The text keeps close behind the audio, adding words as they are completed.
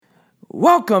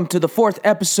Welcome to the fourth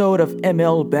episode of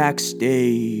ML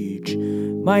Backstage.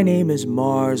 My name is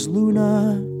Mars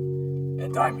Luna.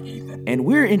 And I'm Ethan. And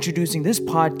we're introducing this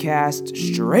podcast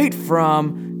straight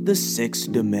from the sixth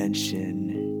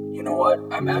dimension. You know what?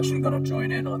 I'm actually gonna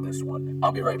join in on this one.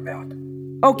 I'll be right back.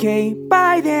 Okay,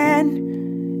 bye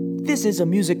then. This is a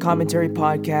music commentary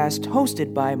podcast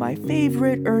hosted by my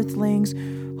favorite Earthlings,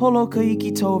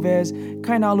 Holokaiki Toves,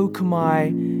 Kainalu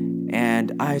Kamai,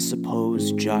 and I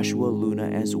suppose Joshua Luna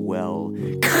as well.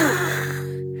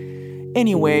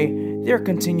 Anyway, they're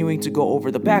continuing to go over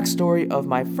the backstory of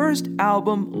my first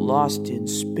album, Lost in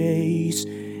Space.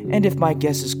 And if my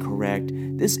guess is correct,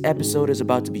 this episode is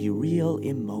about to be real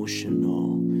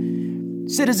emotional.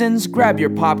 Citizens, grab your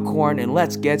popcorn and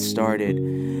let's get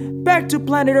started. Back to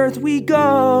planet Earth we go!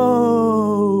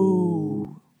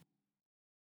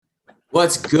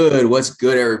 What's good? What's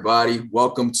good, everybody?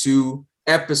 Welcome to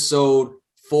episode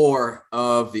 4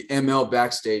 of the ML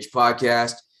Backstage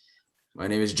podcast. My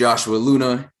name is Joshua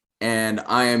Luna, and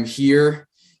I am here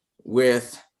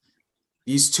with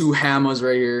these two hammers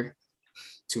right here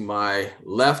to my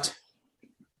left.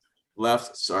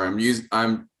 Sorry,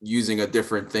 I'm using a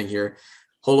different thing here.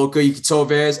 Holokaiki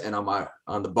Toves, and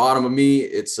on the bottom of me,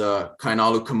 it's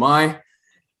Kainalu Kamai.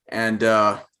 And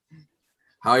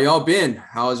how y'all been?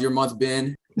 How's your month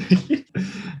been?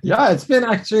 Yeah, it's been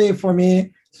actually, for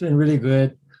me, it's been really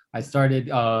good. I started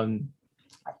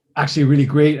actually really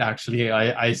great, actually.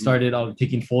 I started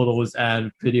taking photos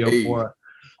and video for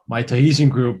my Tahitian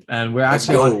group, and we're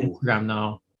actually on Instagram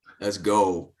now. Let's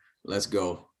go.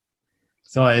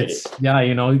 So it's,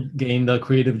 getting the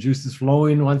creative juices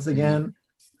flowing once again.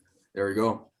 There we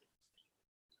go.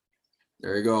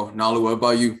 Nalu, what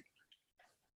about you?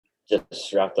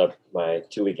 Just wrapped up my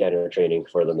 2-week annual training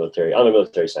for the military, on the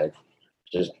military side.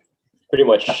 Just pretty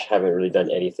much haven't really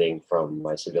done anything from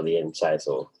my civilian side,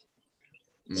 so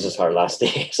this is our last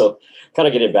day. So kind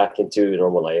of getting back into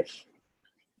normal life.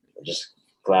 I'm just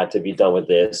glad to be done with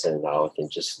this, and now I can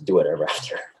just do whatever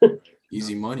after.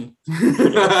 Easy money.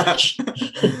 Let's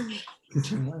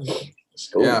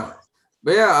go. Yeah.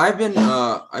 But yeah, I've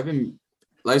been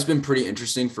life's been pretty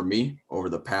interesting for me over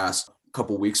the past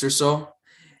couple weeks or so.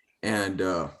 And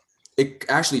it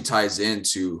actually ties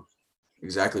into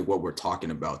exactly what we're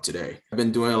talking about today. I've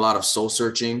been doing a lot of soul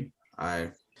searching. I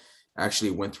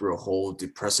actually went through a whole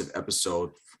depressive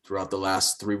episode throughout the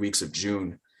last 3 weeks of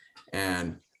June.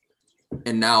 And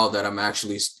now that I'm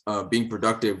actually being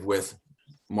productive with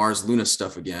Mars Luna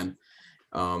stuff again,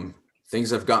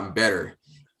 things have gotten better.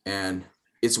 And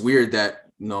it's weird that,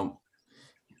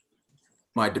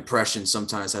 my depression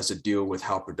sometimes has to deal with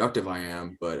how productive I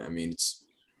am. But I mean,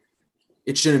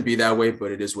 it shouldn't be that way,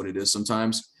 but it is what it is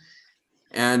sometimes.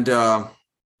 And, the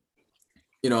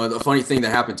funny thing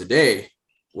that happened today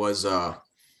was I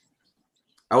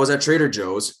was at Trader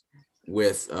Joe's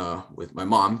with my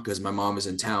mom, because my mom is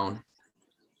in town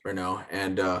right now.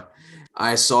 And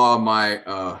I saw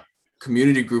my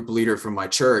community group leader from my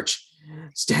church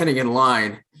standing in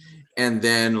line. And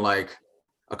then like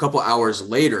a couple hours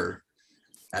later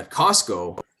at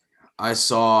Costco, I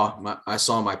saw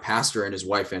my pastor and his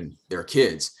wife and their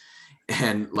kids.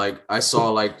 And like, I saw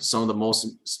like some of the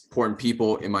most important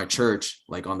people in my church,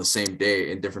 like on the same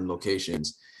day in different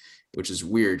locations, which is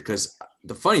weird. Because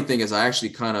the funny thing is I actually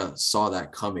kind of saw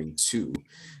that coming too.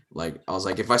 Like, I was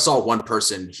like, if I saw one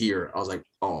person here, I was like,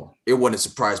 oh, it wouldn't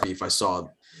surprise me if I saw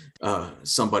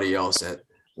somebody else at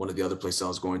one of the other places I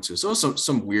was going to. So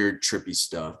some weird, trippy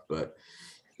stuff. But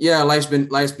yeah, life's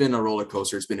been a roller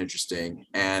coaster. It's been interesting.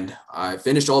 And I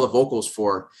finished all the vocals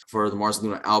for the Mars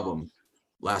Luna album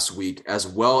last week, as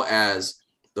well as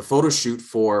the photo shoot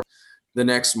for the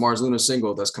next Mars Luna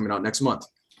single that's coming out next month.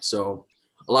 So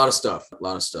a lot of stuff.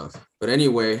 But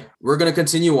anyway, we're going to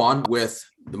continue on with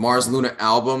the Mars Luna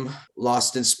album,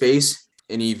 Lost in Space.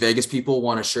 Any Vegas people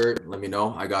want a shirt? Let me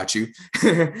know. I got you.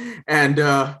 And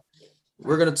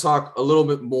we're going to talk a little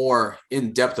bit more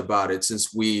in depth about it,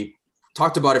 since we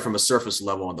talked about it from a surface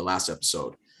level on the last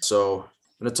episode. So I'm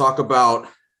going to talk about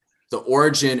the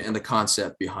origin and the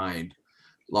concept behind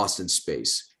Lost in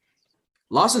Space.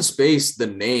 Lost in Space, the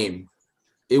name,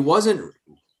 it wasn't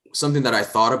something that I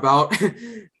thought about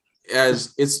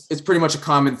as it's pretty much a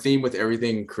common theme with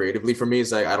everything creatively for me,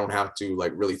 is like I don't have to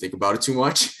like really think about it too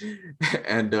much.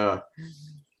 And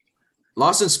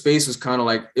Lost in Space was kind of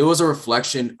like, it was a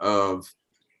reflection of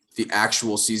the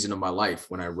actual season of my life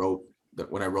when I wrote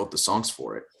the songs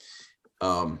for it.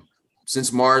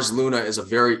 Since Mars Luna is a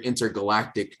very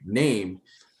intergalactic name,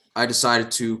 I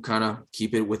decided to kind of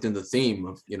keep it within the theme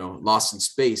of, Lost in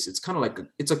Space. It's kind of like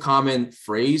it's a common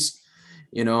phrase,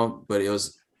 but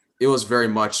it was very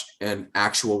much an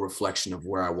actual reflection of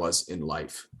where I was in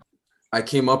life. I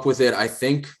came up with it, I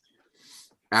think,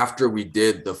 after we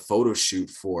did the photo shoot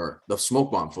for the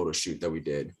Smoke Bomb photo shoot that we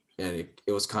did. And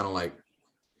it was kind of like,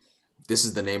 this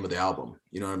is the name of the album.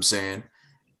 You know what I'm saying?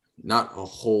 Not a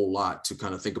whole lot to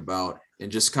kind of think about.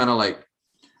 And just kind of like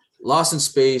Lost in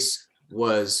Space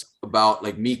was about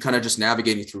like me kind of just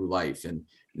navigating through life and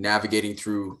navigating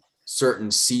through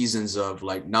certain seasons of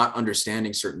like not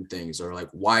understanding certain things, or like,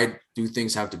 why do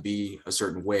things have to be a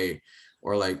certain way?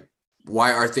 Or like,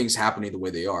 why are things happening the way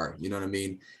they are? You know what I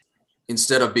mean?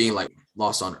 Instead of being like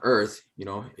Lost on Earth, you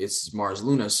know, it's Mars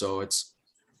Luna. So it's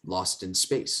Lost in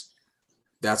Space.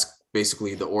 That's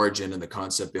basically the origin and the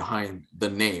concept behind the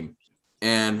name.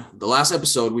 And the last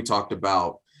episode, we talked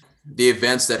about the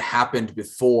events that happened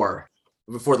before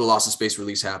the Lost in Space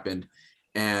release happened.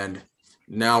 And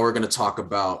now we're going to talk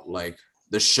about like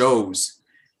the shows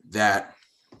that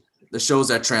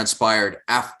transpired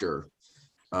after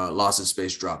Lost in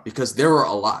Space dropped, because there were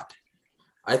a lot.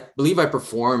 I believe I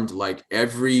performed like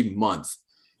every month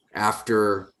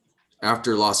after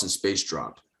Lost in Space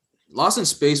dropped. Lost in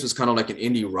Space was kind of like an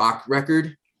indie rock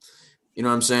record. You know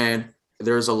what I'm saying?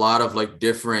 There's a lot of like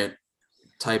different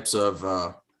types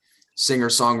of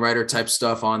singer-songwriter type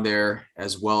stuff on there,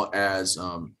 as well as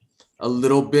a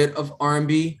little bit of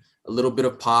R&B, a little bit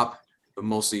of pop, but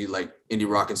mostly like indie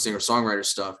rock and singer-songwriter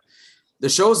stuff. The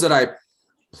shows that I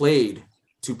played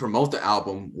to promote the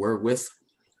album were with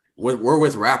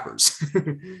rappers,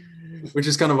 which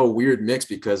is kind of a weird mix,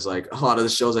 because like a lot of the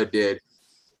shows I did,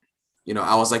 you know,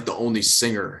 I was like the only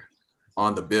singer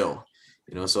on the bill,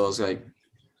 you know, so I was like,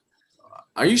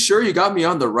 are you sure you got me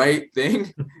on the right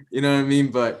thing? You know what I mean?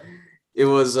 But it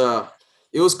was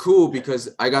cool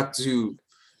because I got to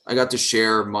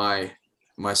share my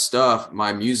stuff,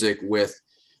 my music with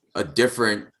a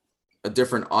different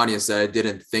audience that I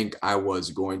didn't think I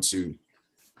was going to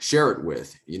share it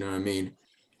with, you know what I mean?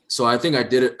 So I think I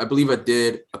believe I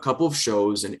did a couple of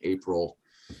shows in April.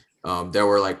 There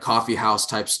were like coffee house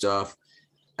type stuff,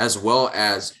 as well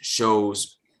as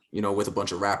shows, you know, with a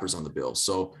bunch of rappers on the bill.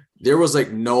 So there was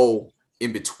like no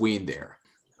in between there.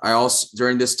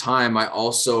 During this time, I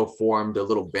also formed a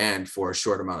little band for a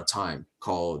short amount of time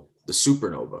called the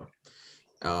Supernova.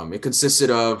 It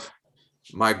consisted of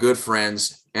my good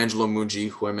friends, Angelo Mungi,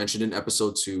 who I mentioned in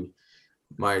episode 2,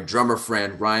 my drummer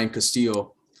friend, Ryan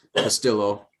Castillo,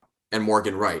 and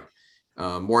Morgan Wright.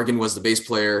 Morgan was the bass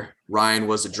player, Ryan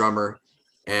was the drummer,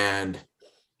 and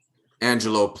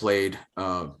Angelo played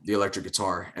the electric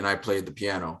guitar, and I played the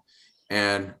piano.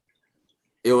 And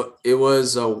it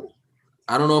was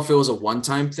I don't know if it was a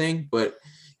one-time thing, but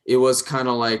it was kind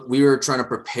of like we were trying to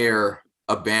prepare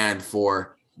a band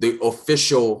for the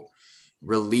official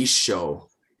release show,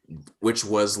 which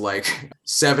was like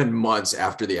 7 months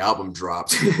after the album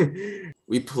dropped.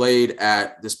 We played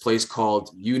at this place called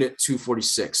Unit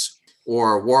 246,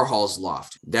 or Warhol's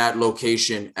Loft. That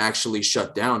location actually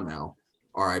shut down now,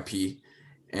 RIP.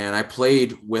 And I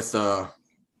played with a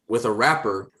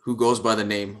rapper who goes by the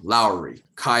name Lowry,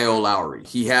 Kyle Lowry.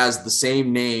 He has the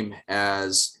same name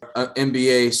as an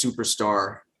NBA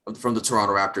superstar from the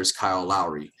Toronto Raptors, Kyle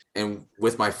Lowry. And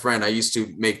with my friend, I used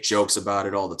to make jokes about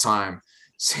it all the time,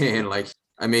 saying like,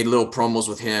 I made little promos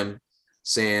with him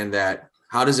saying that,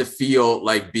 how does it feel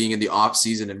like being in the off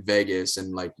season in Vegas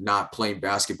and like not playing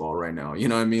basketball right now? You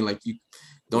know what I mean? Like,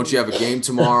 don't you have a game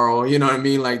tomorrow? You know what I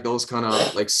mean? Like those kind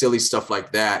of like silly stuff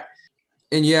like that.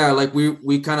 And yeah, like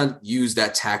we kind of used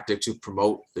that tactic to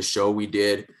promote the show we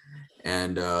did.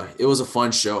 And it was a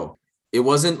fun show. It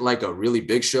wasn't like a really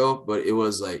big show, but it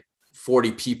was like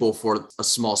 40 people for a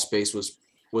small space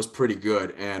was pretty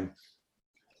good. And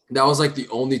that was like the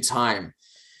only time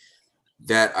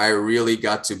that I really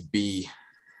got to be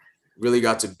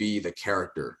the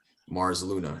character Mars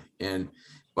Luna. And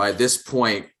by this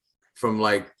point, from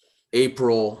like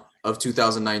April of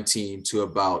 2019 to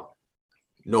about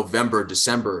November,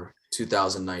 December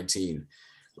 2019,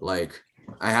 like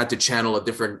I had to channel a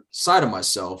different side of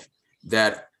myself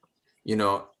that, you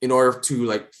know, in order to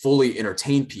like fully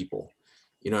entertain people,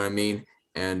 you know what I mean?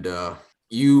 And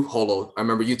you, Holo, I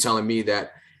remember you telling me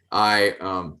that I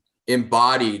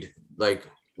embodied, like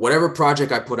whatever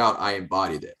project I put out, I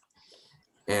embodied it.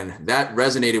 And that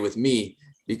resonated with me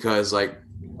because like,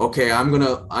 okay, I'm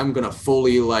gonna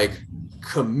fully like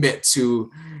commit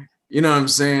to, you know what I'm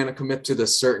saying? Commit to the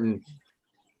certain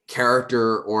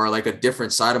character or like a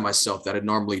different side of myself that I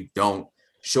normally don't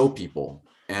show people.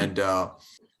 And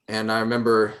I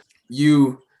remember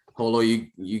you, Holo,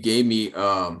 you gave me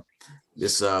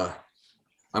this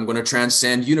I'm gonna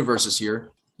transcend universes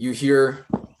here. You hear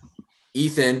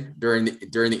Ethan during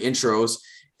the intros,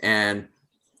 And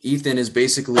Ethan is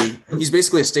he's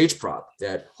basically a stage prop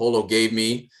that Holo gave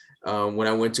me when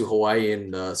I went to Hawaii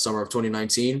in the summer of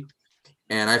 2019.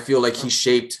 And I feel like he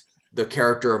shaped the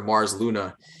character of Mars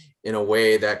Luna in a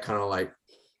way that kind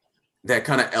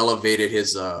of elevated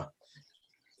his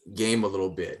game a little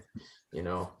bit, you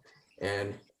know.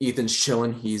 And Ethan's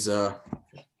chilling. He's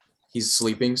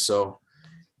sleeping, so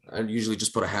I usually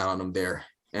just put a hat on him there.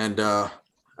 And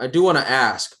I do want to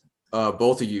ask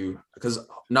both of you, because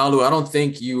Nalu, I don't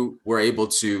think you were able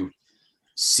to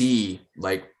see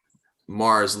like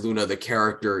Mars Luna, the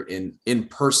character in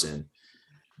person,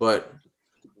 but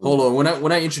Holo,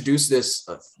 when I introduced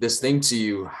this thing to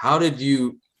you, how did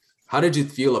you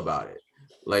feel about it?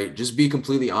 Like, just be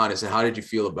completely honest. And how did you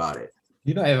feel about it?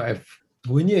 You know,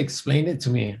 when you explained it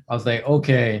to me, I was like,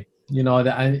 okay, you know,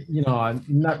 that I'm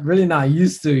not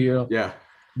used to, Yeah.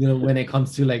 When it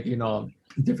comes to like,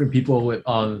 different people with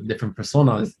different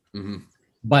personas. Mm-hmm.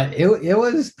 But it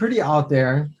was pretty out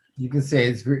there. You can say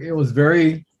it was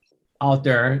very out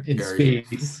there in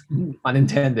space,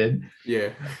 unintended. Yeah.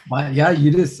 But yeah,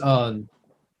 you just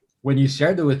when you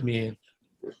shared it with me,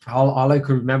 all I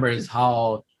could remember is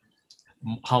how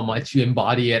much you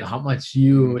embody it, how much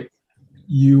you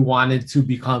wanted to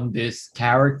become this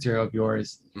character of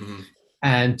yours. Mm-hmm.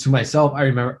 And to myself, I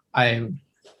remember I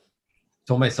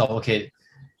told myself, okay,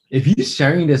 if he's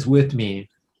sharing this with me,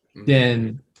 mm-hmm.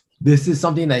 then this is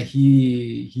something that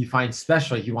he finds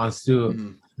special. He wants to,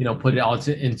 mm-hmm. Put it out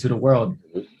into the world.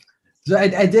 So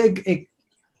I did it.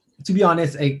 To be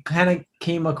honest, it kind of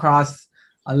came across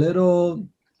a little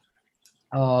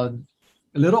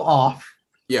off.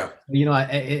 Yeah. Right.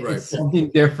 It's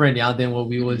something different, than what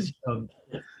we was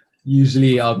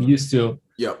usually used to.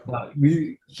 Yeah. But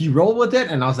he rolled with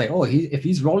it, and I was like, oh, if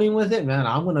he's rolling with it, man,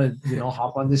 I'm gonna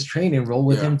hop on this train and roll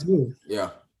with him too. Yeah.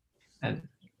 And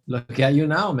look at you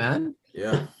now, man.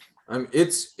 Yeah. I mean,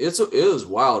 it is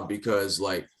wild because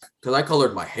I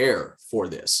colored my hair for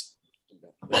this,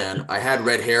 and I had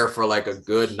red hair for like a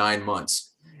good 9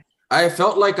 months. I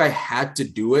felt like I had to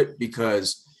do it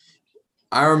because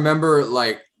I remember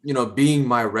being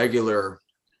my regular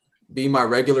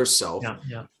self.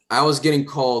 Yeah. I was getting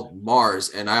called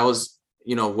Mars, and I was,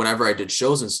 whenever I did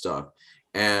shows and stuff,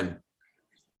 and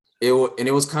it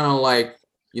was kind of like,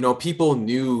 people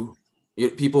knew.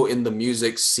 People in the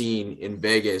music scene in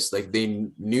Vegas, like they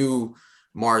knew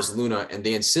Mars Luna, and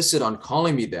they insisted on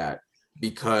calling me that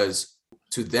because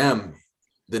to them,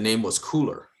 the name was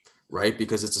cooler, right?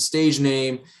 Because it's a stage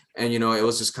name, and, it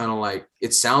was just kind of like,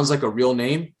 it sounds like a real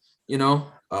name,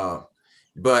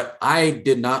 but I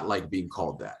did not like being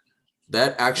called that.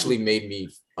 That actually made me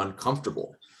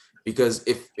uncomfortable because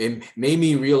it made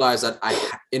me realize that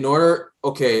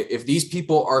if these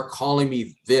people are calling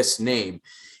me this name,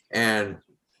 and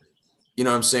you know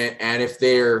what I'm saying, and if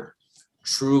they're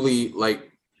truly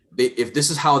if this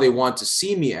is how they want to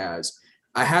see me as,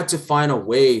 I had to find a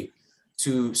way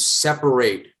to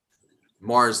separate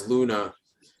Mars Luna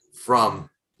from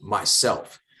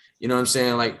myself. You know what I'm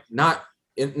saying? Like not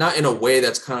in a way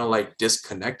that's kind of like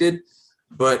disconnected,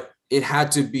 but it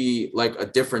had to be like a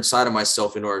different side of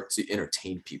myself in order to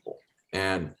entertain people.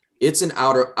 And it's an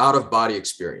out of body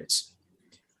experience.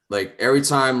 Like every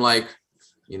time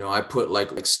I put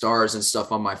like stars and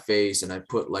stuff on my face, and I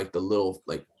put like the little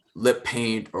like lip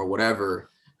paint or whatever,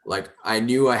 like I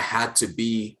knew I had to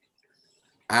be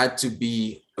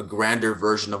a grander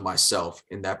version of myself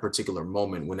in that particular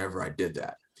moment whenever I did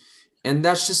that. And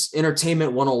that's just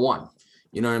entertainment 101.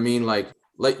 You know what I mean? Like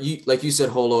you said,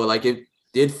 Holo, like it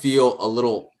did feel a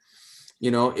little,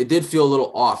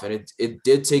 off, and it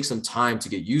did take some time to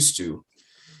get used to,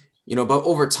 but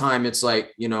over time it's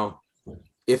like,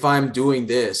 if I'm doing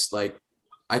this, like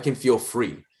I can feel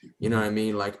free, you know what I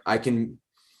mean? Like I can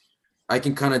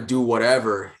kind of do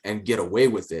whatever and get away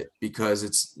with it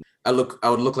because I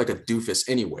would look like a doofus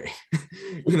anyway.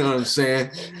 You know what I'm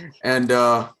saying? And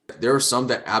there were some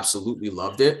that absolutely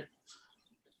loved it.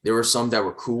 There were some that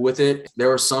were cool with it. There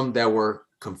were some that were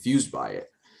confused by it.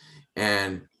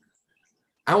 And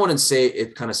I wouldn't say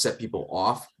it kind of set people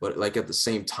off, but like at the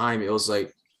same time, it was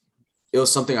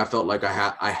something I felt like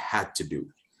I had to do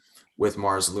with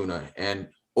Mars Luna. And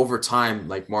over time,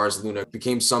 like Mars Luna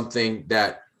became something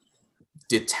that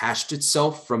detached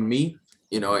itself from me,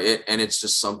 and it's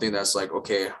just something that's like,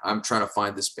 okay, I'm trying to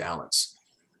find this balance,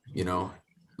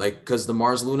 because the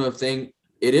Mars Luna thing,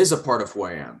 it is a part of who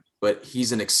I am, but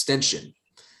he's an extension,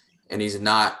 and he's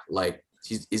not like,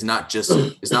 he's not just,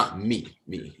 it's not me,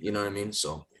 you know what I mean?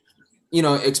 So,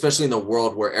 especially in the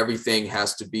world where everything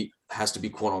has to be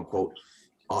quote unquote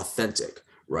authentic,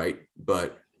 right?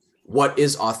 But what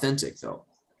is authentic though?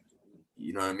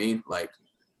 You know what I mean? Like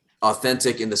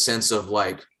authentic in the sense of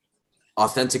like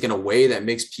authentic in a way that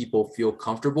makes people feel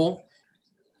comfortable,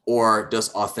 or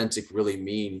does authentic really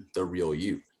mean the real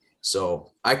you?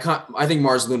 So I think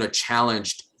Mars Luna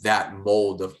challenged that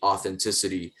mold of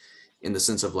authenticity in the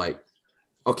sense of like,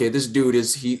 okay, this dude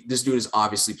is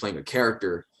obviously playing a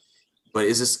character, but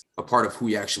is this a part of who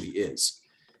he actually is?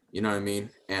 You know what I mean?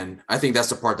 And I think that's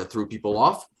the part that threw people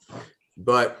off.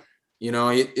 But you know,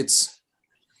 it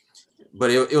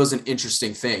was an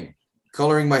interesting thing.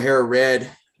 Coloring my hair red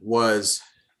was,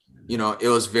 you know, it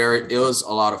was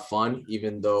a lot of fun,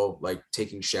 even though like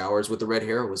taking showers with the red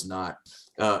hair was not,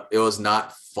 it was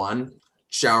not fun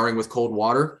showering with cold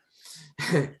water.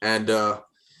 And,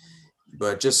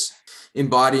 but just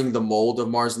embodying the mold of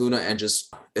Mars Luna and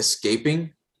just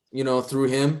escaping, you know, through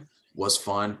him was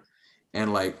fun.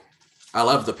 And like, I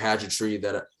love the pageantry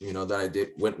that, you know, that I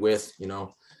went with, you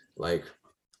know, like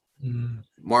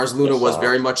Mars Luna was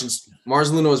very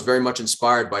much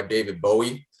inspired by David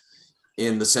Bowie,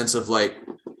 in the sense of like,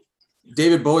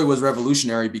 David Bowie was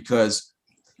revolutionary because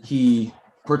he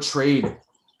portrayed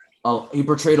a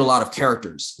lot of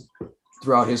characters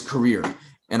throughout his career.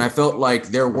 And I felt like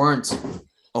there weren't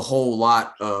a whole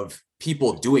lot of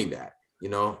people doing that, you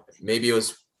know. Maybe it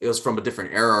was from a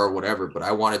different era or whatever, but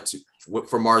I wanted to,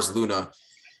 for Mars Luna,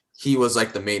 he was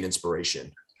like the main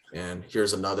inspiration. And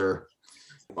here's another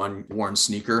unworn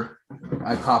sneaker.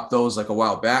 I copped those like a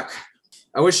while back.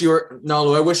 I wish you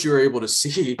were able to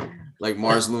see like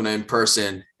Mars Luna in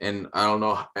person, and I don't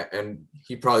know, and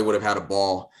he probably would have had a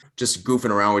ball just goofing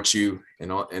around with you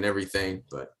and everything,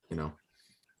 but you know,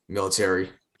 military.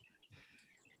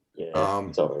 Yeah,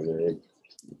 it's all good.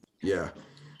 Yeah.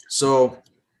 So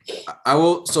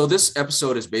this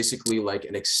episode is basically like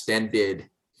an extended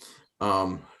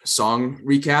song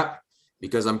recap,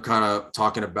 because I'm kind of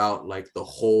talking about like the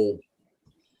whole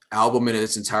album in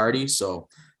its entirety. So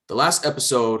the last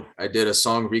episode, I did a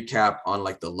song recap on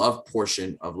like the love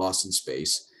portion of Lost in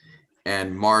Space.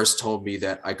 And Mars told me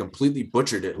that I completely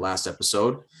butchered it last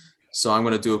episode. So I'm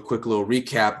going to do a quick little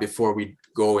recap before we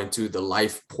go into the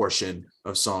life portion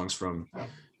of songs from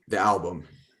the album.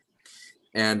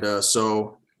 And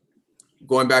so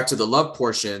going back to the love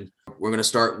portion, we're going to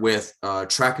start with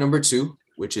track number 2,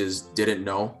 which is Didn't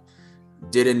Know.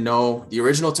 Didn't Know. The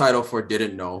original title for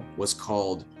Didn't Know was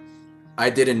called I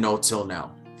Didn't Know Till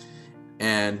Now.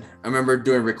 And I remember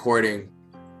doing recording,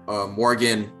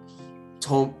 Morgan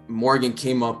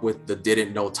came up with the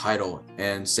Didn't Know title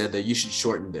and said that you should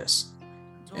shorten this.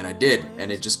 And I did,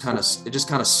 and it just kind of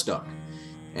stuck.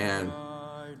 And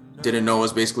Didn't Know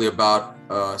was basically about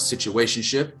a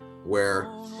situationship where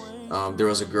there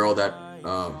was a girl that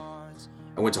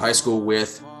I went to high school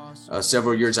with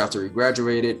several years after we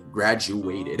graduated.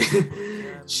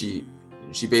 She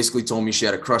basically told me she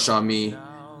had a crush on me,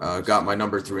 got my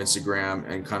number through Instagram,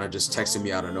 and kind of just texted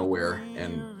me out of nowhere.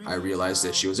 And I realized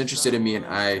that she was interested in me, and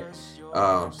I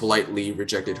politely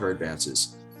rejected her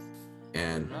advances.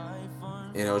 And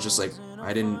it was just like,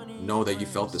 I didn't know that you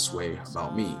felt this way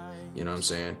about me. You know what I'm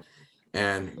saying?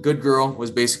 And Good Girl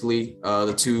was basically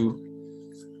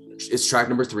it's track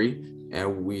number 3.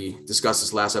 And we discussed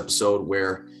this last episode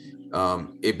where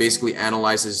it basically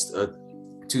analyzes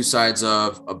 2 sides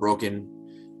of a broken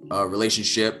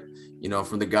relationship, you know,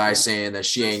 from the guy saying that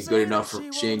she ain't good enough for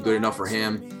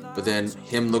him, but then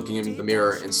him looking in the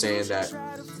mirror and saying that,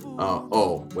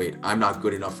 oh wait, I'm not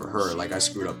good enough for her, like I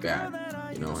screwed up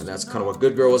bad, you know. And that's kind of what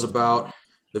Good Girl was about.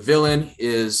 The Villain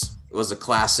was a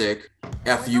classic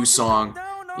FU song,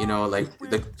 you know, like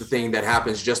the thing that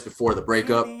happens just before the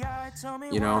breakup,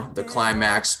 you know, the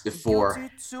climax before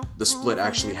the split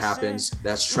actually happens.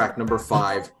 That's track number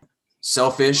 5.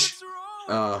 Selfish,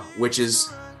 which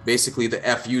is basically the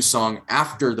FU song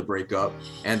after the breakup,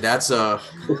 and that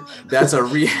was a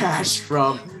rehash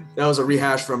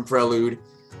from Prelude.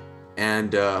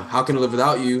 And How Can I Live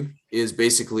Without You is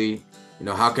basically, you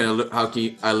know, how can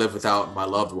I live without my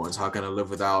loved ones? How can I live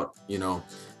without, you know,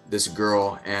 this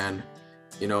girl? And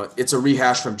you know, it's a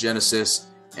rehash from Genesis,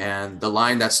 and the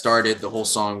line that started the whole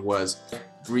song was,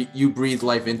 "You breathe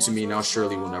life into me, now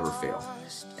surely will never fail."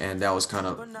 And that was kind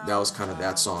of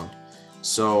that song.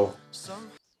 So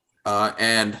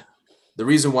and the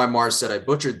reason why Mars said I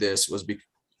butchered this was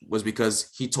because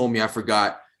he told me I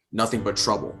forgot Nothing But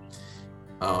Trouble,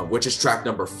 which is track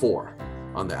number 4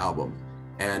 on the album.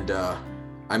 And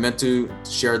I meant to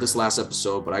share this last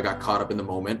episode, but I got caught up in the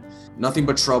moment. Nothing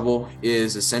But Trouble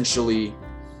is essentially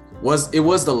was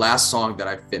the last song that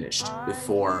I finished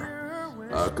before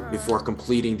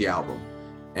completing the album.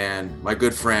 And my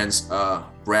good friends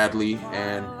Bradley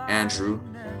and Andrew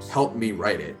helped me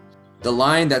write it. The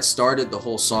line that started the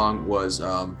whole song was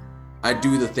I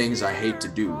do the things I hate to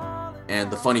do. And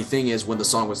the funny thing is, when the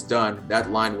song was done,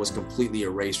 that line was completely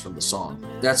erased from the song.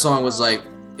 That song was like,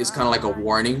 it's kind of like a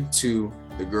warning to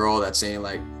the girl that's saying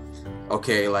like,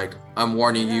 okay, like I'm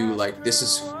warning you, like this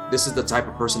is the type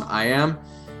of person I am,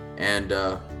 and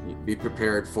be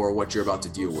prepared for what you're about to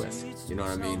deal with. You know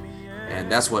what I mean?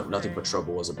 And that's what Nothing But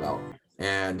Trouble was about.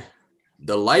 And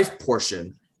the life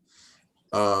portion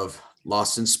of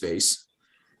Lost in Space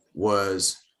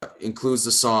includes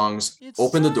the songs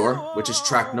Open the Door, which is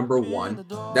track number 1.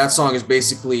 That song is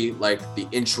basically like the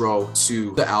intro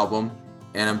to the album,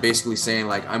 and I'm basically saying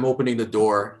like, I'm opening the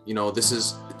door, you know, this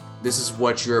is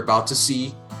what you're about to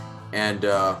see, and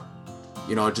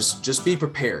you know, just be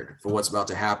prepared for what's about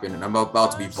to happen, and I'm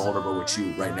about to be vulnerable with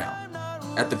you right now.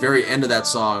 At the very end of that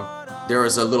song, there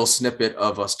was a little snippet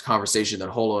of a conversation that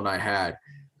Holo and I had.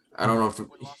 I don't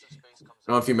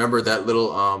know if you remember that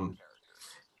little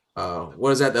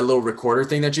what is that little recorder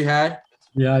thing that you had?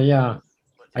 Yeah.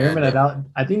 I remember that.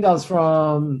 I think that was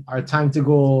from our time to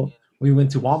go. We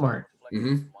went to Walmart.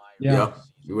 Mm-hmm. Yeah.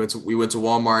 We went to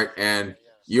Walmart, and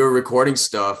you were recording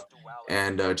stuff,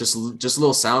 and just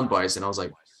little sound bites, and I was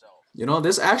like, you know,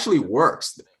 this actually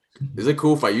works. Is it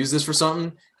cool if I use this for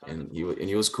something? And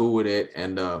he was cool with it,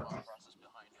 and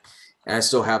I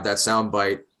still have that sound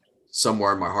bite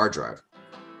somewhere on my hard drive.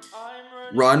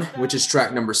 Run, which is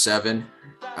track number 7.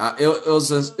 It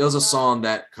was a song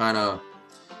that kind of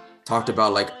talked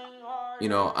about like, you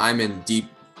know, I'm in deep,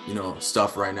 you know,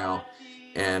 stuff right now,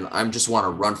 and I just want to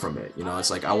run from it. You know, it's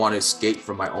like I want to escape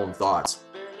from my own thoughts.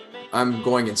 I'm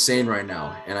going insane right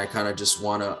now, and I kind of just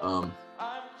want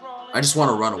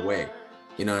to run away.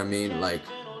 You know what I mean? Like,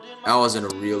 I was in a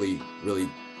really, really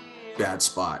bad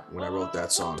spot when I wrote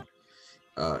that song.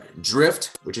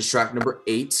 Drift, which is track number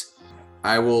 8.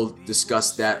 I will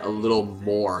discuss that a little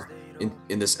more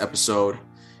in this episode.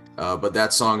 But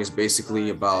that song is basically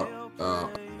about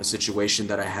a situation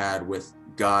that I had with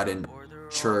God and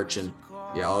church, and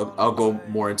yeah, I'll go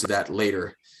more into that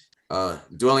later.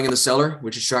 Dwelling in the Cellar,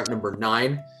 which is track number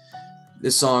 9.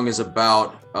 This song is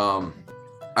about,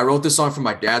 I wrote this song from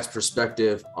my dad's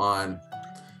perspective on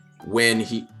when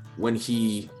he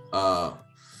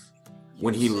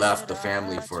left the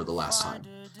family for the last time.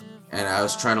 And I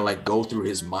was trying to like go through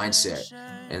his mindset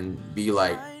and be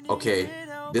like, okay,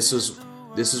 this is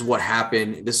what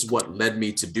happened. This is what led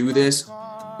me to do this.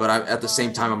 But at the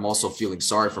same time, I'm also feeling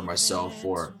sorry for myself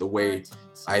for the way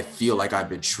I feel like I've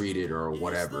been treated or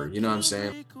whatever. You know what I'm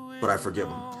saying? But I forgive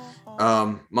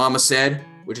him. Mama Said,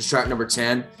 which is track number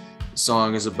 10. The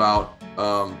song is about,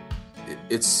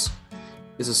 it's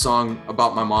a song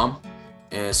about my mom,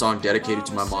 and a song dedicated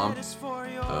to my mom.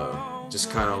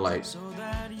 Just kind of like,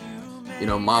 you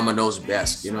know, mama knows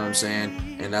best, you know what I'm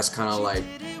saying? And that's kind of like,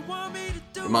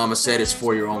 mama said it's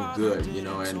for your own good, you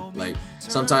know, and like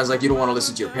sometimes like you don't want to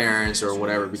listen to your parents or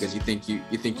whatever because you think you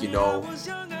know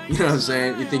what I'm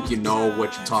saying? You think you know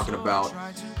what you're talking about.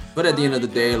 But at the end of the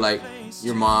day, like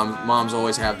your moms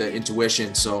always have that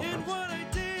intuition. So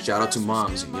shout out to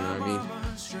moms, you know what I mean?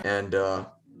 And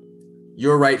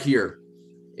You're Right Here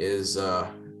is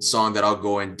a song that I'll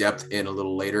go in depth in a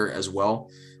little later as well.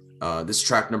 This is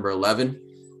track number 11,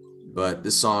 but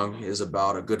this song is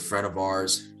about a good friend of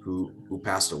ours who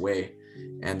passed away,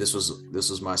 and this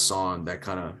was my song that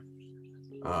kind of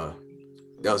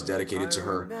that was dedicated to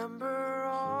her.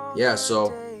 Yeah,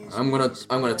 so I'm gonna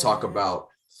talk about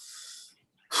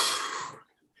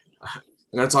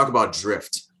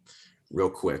Drift real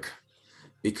quick,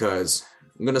 because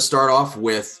I'm gonna start off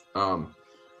with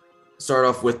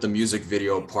the music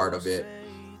video part of it.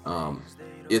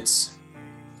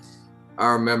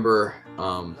 I remember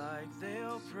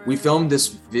we filmed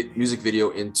this music video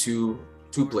in two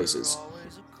places.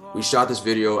 We shot this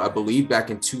video, I believe, back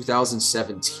in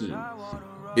 2017,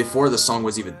 before the song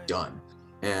was even done,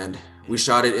 and we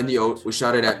shot it at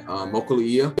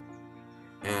Mokuleia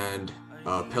and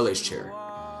Pele's Chair.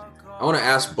 I want to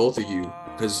ask both of you,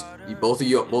 because both of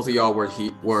y'all were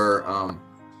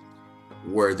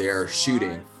there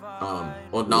shooting.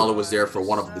 Well, Nala was there for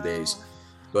one of the days,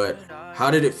 but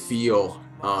how did it feel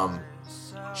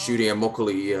shooting at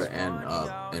Mokuleia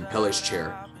and Pele's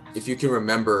Chair? If you can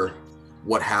remember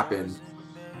what happened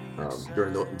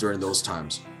during those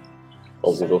times.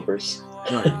 I'll go first.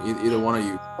 No, either one of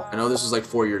you. I know this was like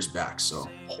 4 years back, so.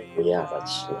 Yeah,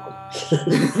 that's long.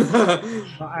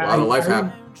 A lot of life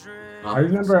happened. I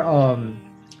remember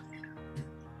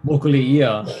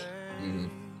Mokuleia. Mm-hmm.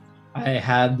 I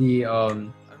had the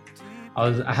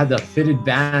fitted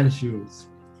band shoes.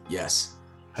 Yes.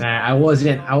 And I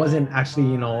wasn't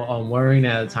actually, wearing it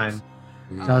at the time.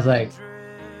 Mm-hmm. So I was like,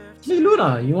 hey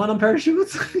Luna, you want a pair of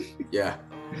shoes? Yeah.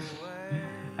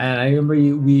 And I remember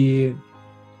you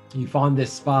found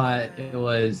this spot. It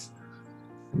was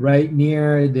right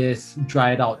near this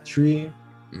dried out tree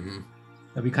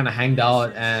that we kind of hanged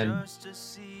out, and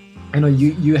I know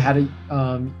you had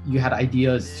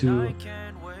ideas to,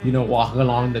 walk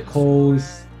along the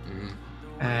coast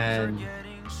and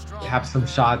have some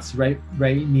shots right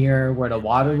near where the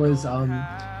water was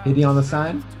hitting on the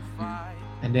sand.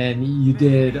 And then you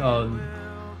did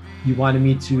you wanted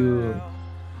me to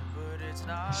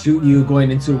shoot you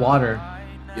going into the water,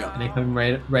 and then coming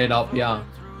right up,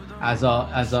 as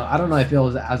a I don't know if it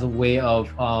was as a way of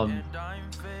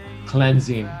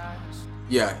cleansing.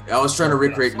 Yeah, I was trying to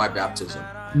recreate my baptism.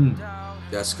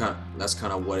 That's kind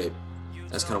of what it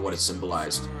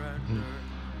symbolized.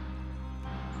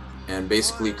 And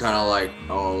basically kind of like,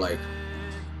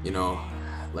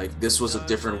 like this was a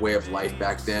different way of life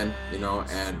back then,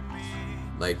 and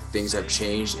like things have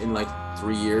changed in like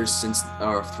 3 years since,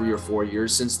 or 3 or 4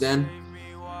 years since then,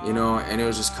 and it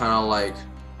was just kind of like,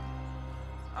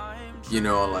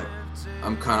 like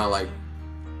I'm kind of like,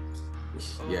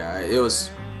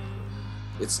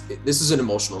 this is an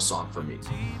emotional song for me.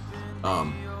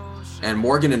 And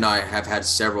Morgan and I have had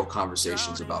several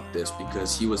conversations about this,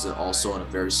 because he was also in a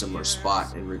very similar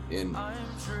spot in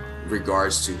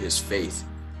regards to his faith.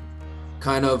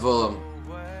 Kind of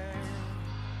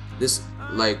this,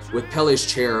 like with Pele's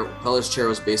chair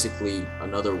was basically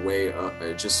another way.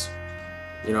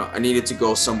 I needed to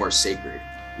go somewhere sacred.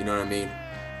 You know what I mean?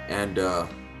 And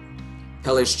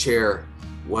Pele's chair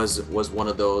was one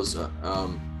of those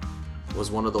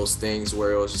things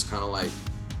where it was just kind of like,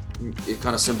 it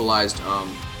kind of symbolized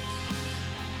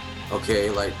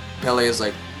like Pele is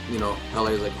like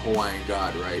Hawaiian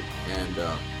God, right? And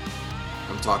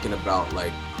I'm talking about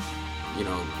like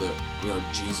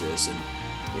Jesus and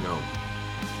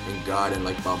and God, and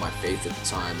like about my faith at the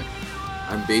time.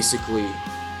 And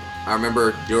I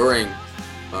remember during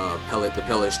the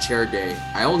Pele's chair day,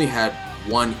 I only had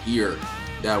one ear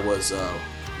that was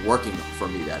working for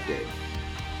me that day,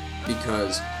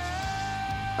 because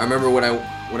I remember when I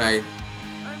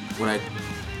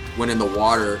went in the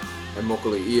water at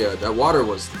Mokuleia, that water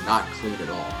was not clean at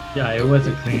all. Yeah, it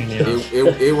wasn't clean. Yeah.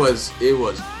 It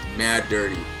was mad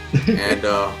dirty, and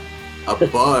a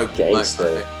bug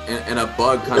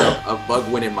a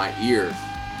bug went in my ear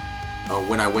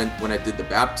when I did the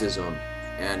baptism,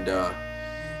 and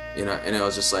and I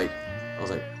was just like, I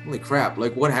was like, holy crap,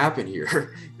 like what happened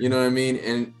here? You know what I mean?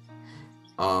 And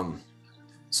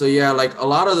so yeah, like a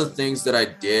lot of the things that I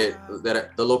did,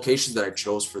 the locations that I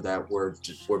chose for that were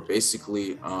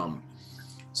basically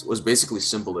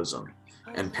symbolism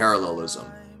and parallelism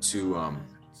to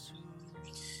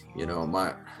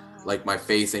my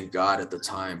faith in God at the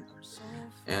time,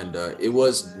 and it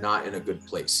was not in a good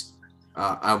place.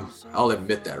 I'll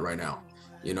admit that right now,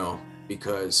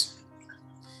 because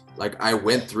like I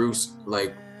went through,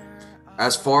 like,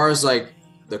 as far as like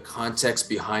the context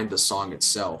behind the song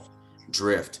itself,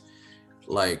 Drift,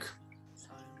 like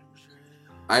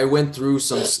I went through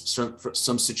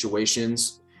some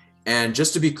situations, and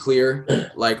just to be clear,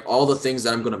 like all the things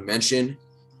that I'm going to mention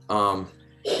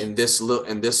in this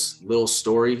little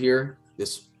story here,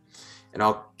 and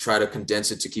I'll try to condense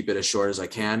it to keep it as short as I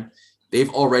can, they've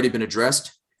already been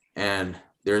addressed, and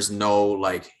there's no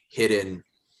like hidden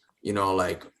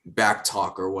like back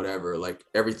talk or whatever. Like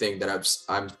everything that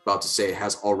I'm about to say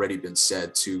has already been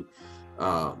said to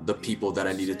the people that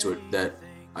I needed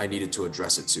to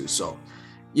address it to. So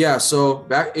yeah, so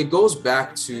it goes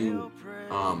back to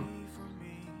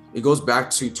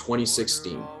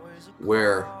 2016,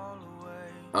 where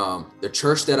the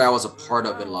church that I was a part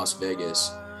of in Las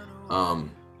Vegas,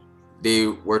 they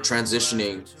were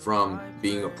transitioning from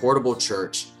being a portable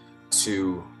church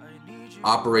to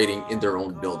operating in their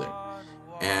own building.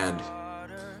 And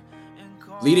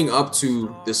leading up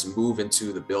to this move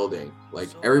into the building, like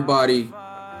everybody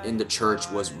in the church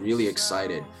was really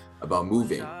excited about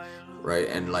moving, right?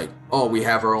 And like, oh, we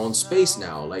have our own space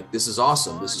now. Like, this is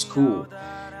awesome. This is cool.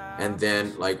 And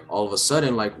then like all of a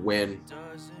sudden, like when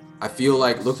I feel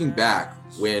like looking back,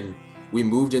 when we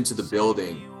moved into the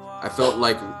building, I felt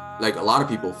like a lot of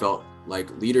people felt like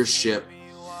leadership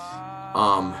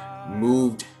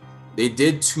they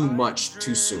did too much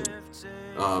too soon,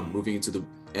 moving into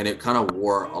and it kind of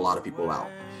wore a lot of people out.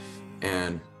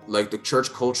 And like the church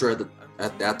culture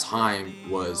at that time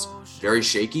was very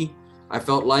shaky, I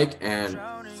felt like, and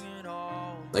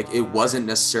like it wasn't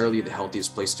necessarily the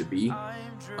healthiest place to be.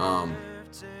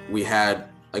 We had,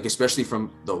 like, especially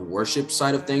from the worship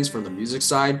side of things, from the music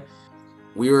side,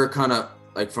 we were kind of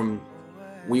like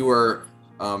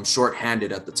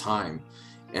shorthanded at the time,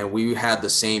 and we had the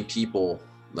same people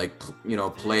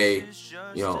play,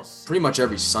 pretty much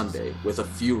every Sunday with a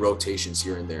few rotations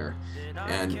here and there.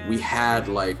 And we had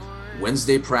like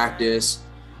Wednesday practice,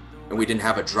 and we didn't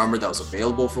have a drummer that was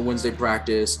available for Wednesday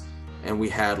practice. And we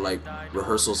had like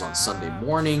rehearsals on Sunday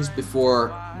mornings before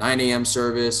 9 a.m.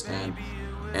 service and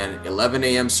 11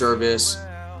 a.m. service.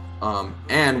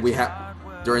 And we had,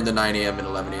 during the 9 a.m. and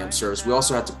 11 a.m. service, we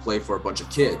also had to play for a bunch of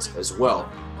kids as well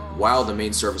while the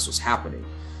main service was happening.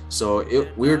 So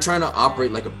we were trying to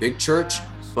operate like a big church,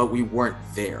 but we weren't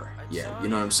there yet. You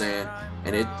know what I'm saying?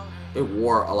 And it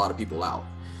wore a lot of people out.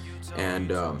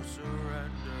 And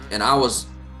I was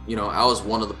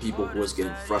one of the people who was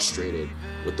getting frustrated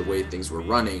with the way things were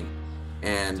running.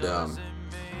 And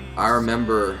I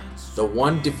remember the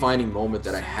one defining moment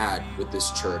that I had with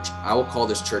this church. I will call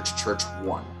this church Church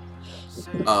One.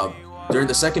 During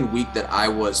the second week that I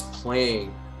was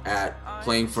playing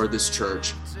for this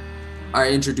church, I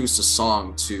introduced a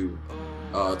song to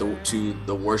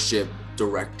the worship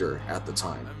director at the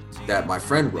time that my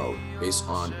friend wrote based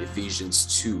on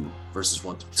Ephesians 2 verses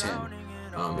 1 through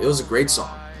 10. It was a great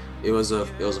song. It was a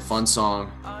fun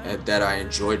song that I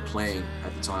enjoyed playing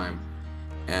at the time,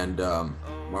 and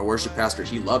my worship pastor,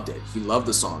 he loved it. He loved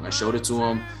the song. I showed it to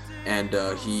him, and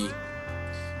he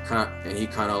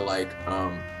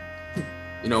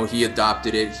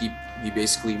adopted it. He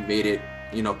basically made it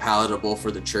palatable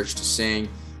for the church to sing.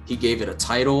 He gave it a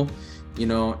title,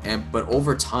 but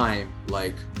over time,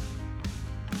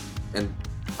 and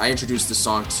I introduced the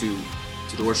song to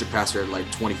the worship pastor in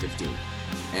 2015.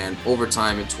 And over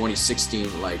time in 2016,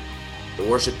 the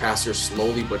worship pastor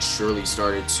slowly but surely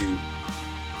started to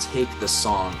take the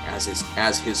song as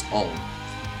his own,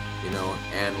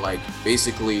 and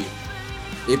basically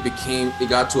it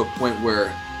got to a point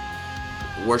where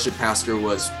the worship pastor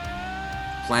was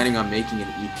planning on making an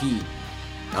EP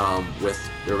with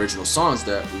the original songs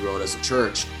that we wrote as a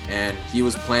church, and he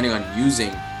was planning on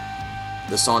using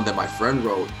the song that my friend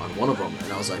wrote on one of them.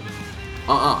 And I was like,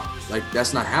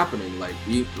 that's not happening. I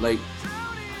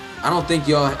don't think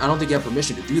you have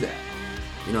permission to do that.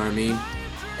 You know what I mean?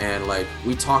 And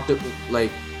we talked,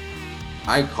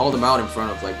 I called him out in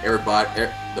front of everybody,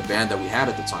 the band that we had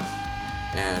at the time,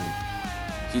 and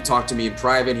he talked to me in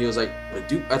private. He was like,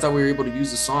 dude, I thought we were able to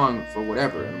use the song for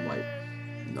whatever. And I'm like,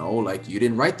 no, you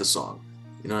didn't write the song.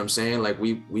 You know what I'm saying?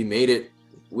 We made it,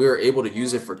 we were able to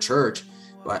use it for church,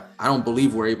 but I don't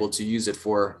believe we're able to use it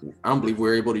for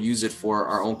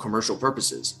our own commercial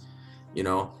purposes,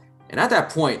 And at that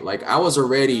point, I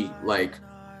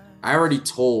already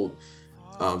told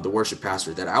the worship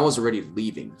pastor that I was already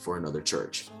leaving for another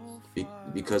church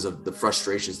because of the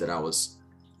frustrations that I was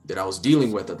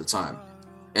dealing with at the time.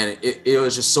 And it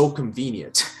was just so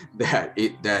convenient that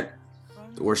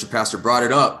the worship pastor brought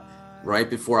it up right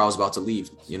before I was about to leave.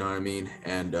 You know what I mean?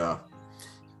 And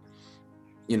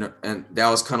and that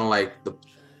was kind of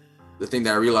the thing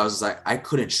that I realized is I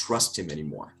couldn't trust him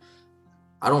anymore.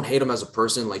 I don't hate him as a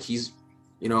person. He's,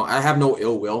 I have no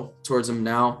ill will towards him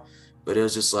now, but it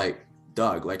was just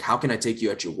Doug, how can I take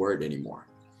you at your word anymore?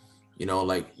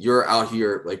 You're out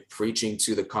here preaching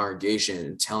to the congregation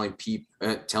and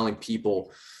telling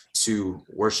people to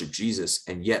worship Jesus,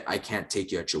 and yet I can't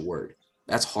take you at your word.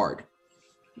 That's hard,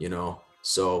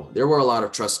 So there were a lot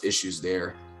of trust issues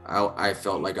there. I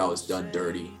felt like I was done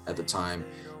dirty at the time,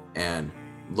 and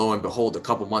lo and behold, a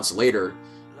couple months later,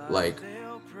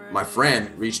 my friend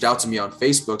reached out to me on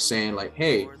Facebook saying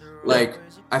hey,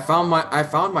 I found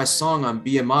my song on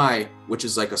BMI, which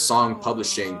is a song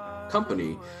publishing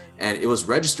company, and it was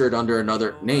registered under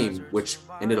another name, which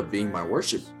ended up being my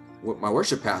worship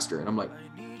pastor. And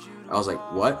I was like,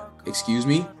 what? Excuse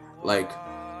me?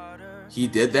 He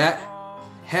did that?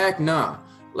 Heck nah.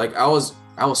 I was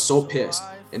so pissed.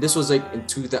 And this was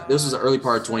this was the early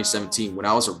part of 2017 when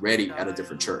I was already at a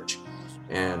different church,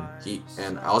 and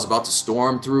I was about to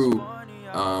storm through,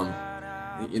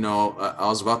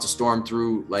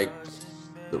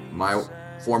 my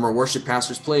former worship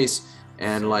pastor's place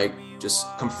and just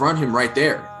confront him right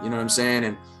there, you know what I'm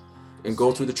saying, and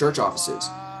go through the church offices.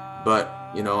 But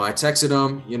I texted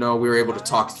him, we were able to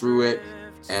talk through it,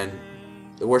 and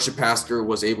the worship pastor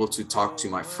was able to talk to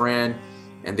my friend,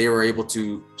 and they were able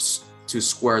to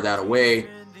square that away.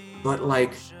 But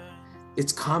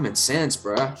it's common sense,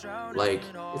 bruh.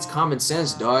 It's common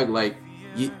sense, dog.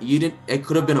 You didn't, it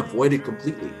could have been avoided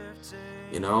completely,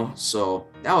 so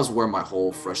that was where my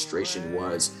whole frustration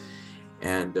was.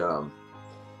 And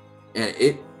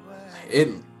it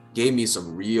gave me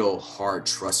some real hard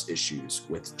trust issues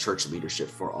with church leadership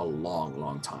for a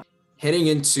long time. Heading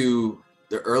into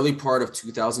the early part of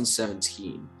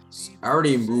 2017, I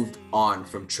already moved on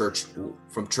from church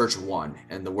one,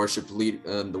 and the worship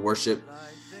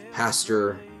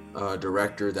pastor,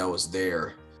 director that was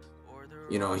there,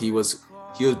 you know, he was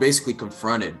basically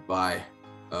confronted by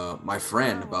my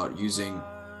friend about using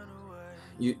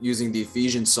the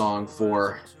Ephesians song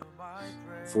for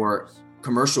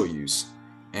commercial use.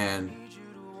 And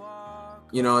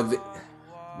you know,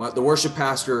 the worship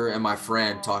pastor and my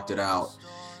friend talked it out,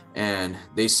 and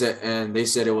they said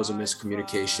it was a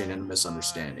miscommunication and a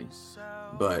misunderstanding.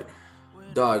 But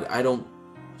dog, I don't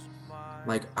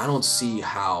see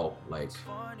how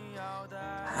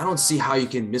you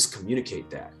can miscommunicate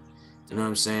that. You know what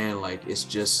I'm saying? Like, it's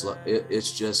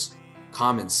just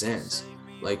common sense.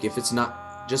 Like, if it's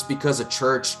not, just because a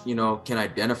church, you know, can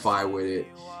identify with it,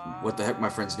 what the heck my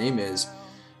friend's name is,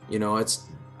 you know, it's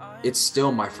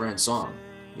still my friend's song,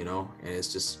 you know. And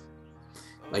it's just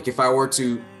like,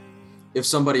 if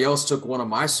somebody else took one of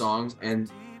my songs and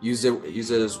used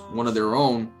it as one of their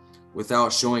own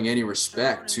without showing any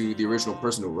respect to the original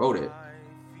person who wrote it,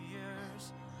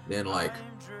 then like,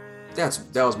 that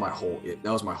was my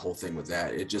whole thing with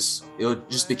that. It just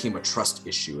became a trust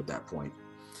issue at that point.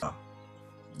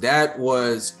 That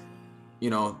was, you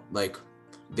know, like,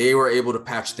 they were able to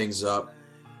patch things up,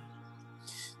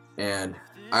 and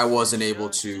I wasn't able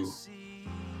to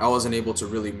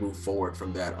really move forward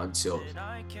from that until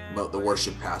the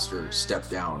worship pastor stepped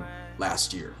down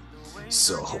last year.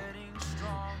 So,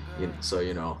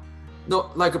 you know,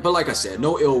 no, like I said,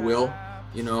 no ill will,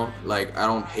 you know, like, I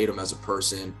don't hate him as a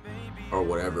person or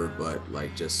whatever, but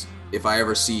like, just if I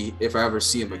ever see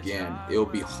him again, it'll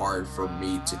be hard for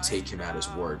me to take him at his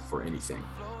word for anything.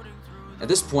 At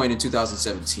this point in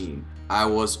 2017, I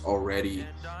was already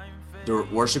the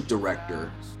worship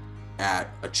director at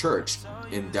a church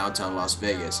in downtown Las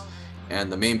Vegas,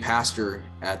 and the main pastor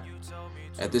at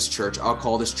this church, I'll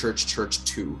call this church Church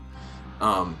 2.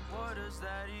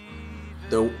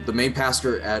 The main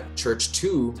pastor at Church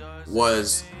 2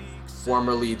 was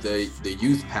formerly the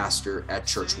youth pastor at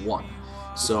Church 1.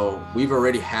 So we've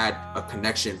already had a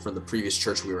connection from the previous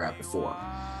church we were at before.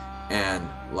 And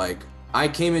like, I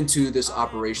came into this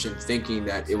operation thinking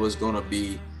that it was going to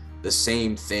be the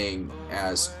same thing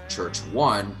as Church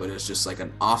 1, but it's just like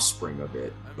an offspring of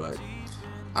it. But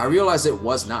I realized it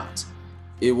was not.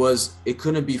 It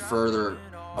couldn't be further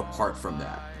apart from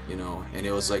that, you know. And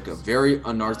it was like a very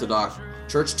unorthodox.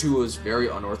 Church 2 was very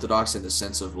unorthodox in the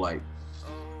sense of like,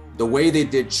 the way they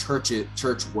did church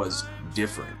was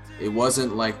different. It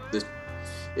wasn't like the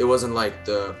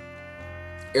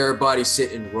everybody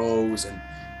sit in rows and,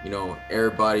 you know,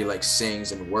 everybody like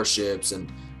sings and worships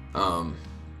and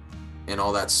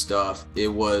all that stuff. It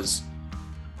was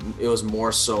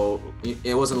more so,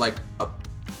 it wasn't like a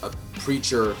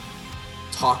preacher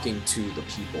talking to the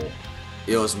people.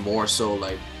 It was more so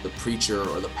like the preacher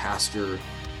or the pastor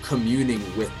communing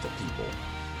with the people.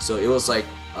 So it was like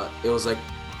the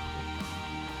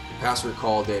pastor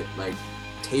called it like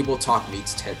table talk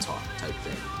meets TED Talk type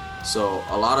thing. So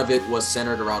a lot of it was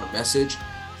centered around a message,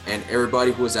 and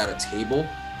everybody who was at a table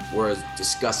was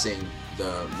discussing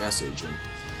the message. And,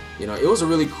 you know, it was a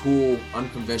really cool,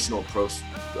 unconventional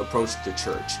approach to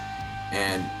church.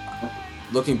 And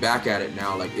looking back at it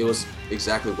now, like, it was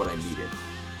exactly what I needed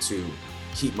to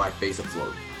keep my faith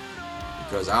afloat.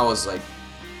 Because I was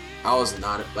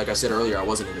not, like I said earlier, I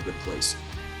wasn't in a good place.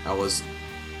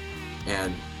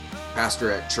 And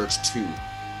pastor at Church 2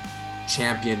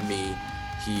 championed me.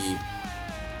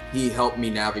 He helped me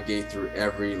navigate through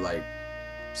every like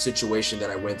situation that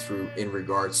I went through in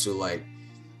regards to, like,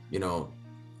 you know,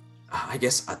 I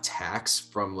guess attacks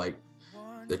from like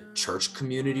the church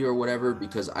community or whatever,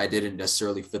 because I didn't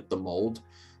necessarily fit the mold,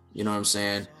 you know what I'm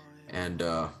saying? And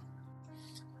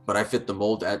but I fit the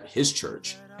mold at his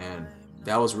church, and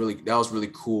that was really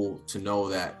cool to know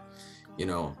that, you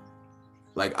know,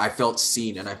 like, I felt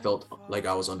seen and I felt like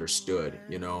I was understood,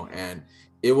 you know. And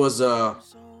it was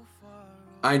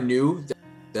I knew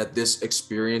that this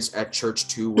experience at Church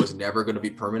 2 was never going to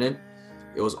be permanent.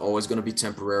 It was always going to be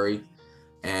temporary.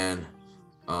 And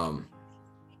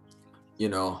you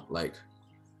know, like,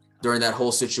 during that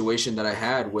whole situation that I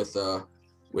had with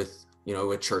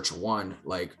Church 1,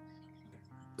 like,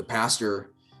 the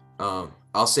pastor,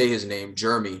 I'll say his name,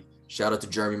 Jeremy. Shout out to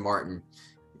Jeremy Martin,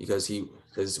 because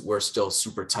we're still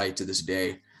super tight to this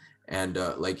day. And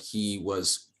like, he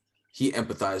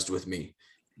empathized with me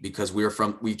because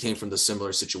we came from the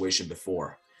similar situation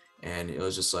before. And it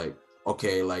was just like,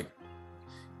 okay, like,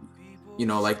 you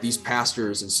know, like, these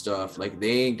pastors and stuff, like,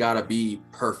 they ain't gotta be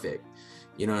perfect.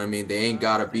 You know what I mean? They ain't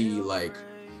gotta be like,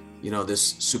 you know, this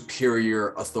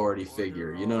superior authority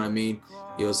figure. You know what I mean?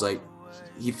 It was like,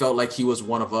 he felt like he was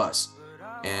one of us,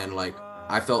 and like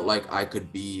I felt like I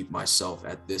could be myself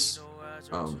at this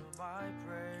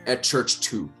at church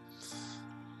too.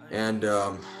 And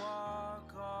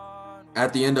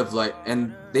at the end of like,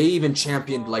 and they even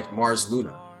championed like Mars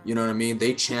Luna, you know what I mean?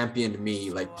 They championed me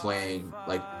like playing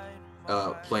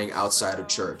outside of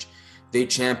church. They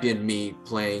championed me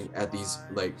playing at these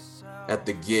like at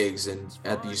the gigs and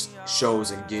at these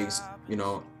shows and gigs, you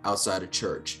know, outside of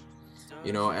church,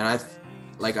 you know. And I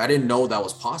didn't know that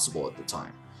was possible at the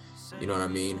time, you know what I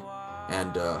mean?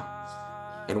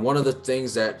 And one of the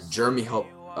things that Jeremy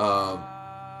helped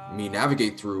me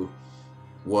navigate through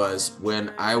was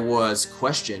when I was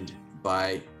questioned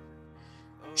by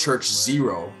Church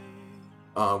Zero,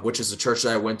 which is a church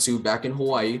that I went to back in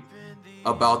Hawaii,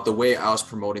 about the way I was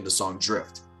promoting the song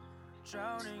Drift.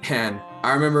 And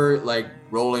I remember like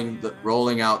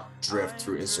rolling out Drift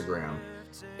through Instagram,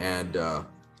 and I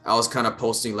was kind of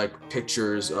posting like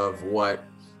pictures of what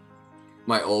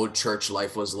my old church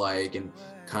life was like, and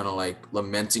kind of like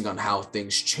lamenting on how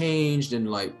things changed, and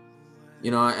like,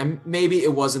 you know, and maybe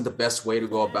it wasn't the best way to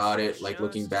go about it, like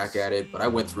looking back at it, but I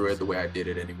went through it the way I did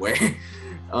it anyway.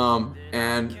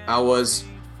 And I was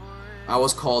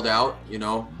called out, you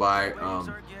know, by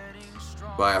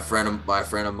a friend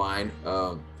of mine.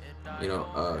 You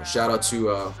know, shout out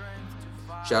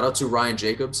to Ryan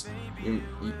Jacobs.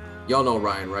 Y'all know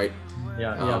Ryan, right?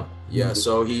 Yeah.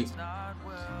 So he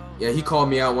called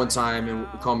me out one time and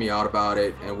called me out about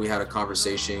it, and we had a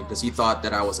conversation because he thought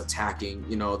that I was attacking,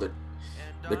 you know, the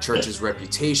church's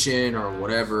reputation or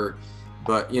whatever.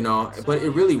 But, you know, but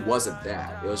it really wasn't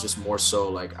that. It was just more so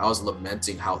like I was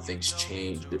lamenting how things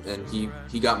changed, and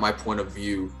he got my point of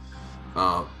view.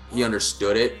 He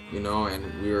understood it, you know, and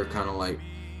we were kind of like,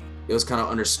 it was kind of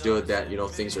understood that, you know,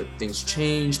 things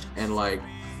changed, and like,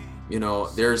 you know,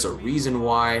 there's a reason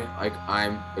why like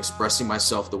I'm expressing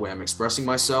myself the way I'm expressing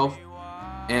myself.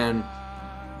 And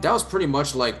that was pretty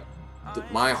much like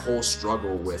my whole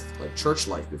struggle with like church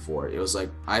life before. It was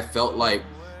like I felt like,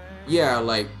 yeah,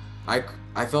 like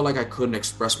I felt like I couldn't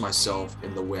express myself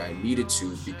in the way I needed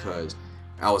to because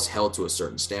I was held to a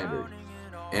certain standard.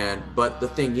 But the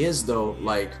thing is though,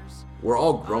 like, we're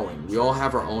all growing. We all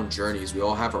have our own journeys. We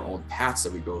all have our own paths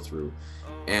that we go through.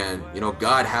 And, you know,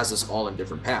 God has us all in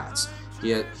different paths.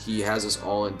 He has us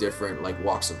all in different like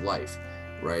walks of life,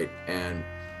 right? And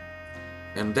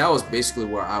that was basically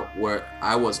where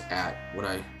I was at when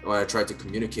I tried to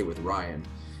communicate with Ryan.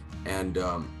 And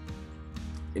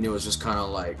it was just kind of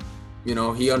like, you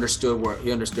know, he understood where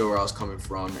I was coming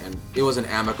from, and it was an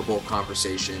amicable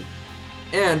conversation.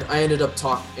 And I ended up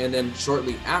and then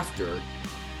shortly after,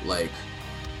 like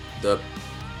the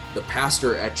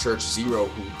pastor at Church Zero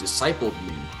who discipled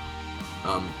me,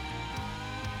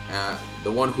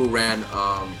 the one who ran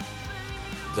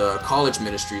the college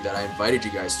ministry that I invited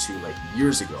you guys to like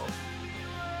years ago,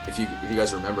 if you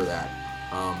guys remember that.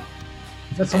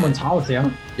 Is that someone's house? Yeah.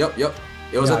 Yep.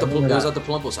 It was at the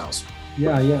Palumpos house.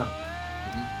 Yeah.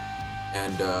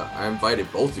 And I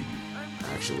invited both of you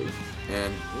actually,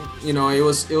 and you know, it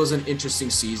was an interesting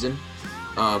season,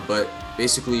 but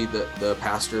basically the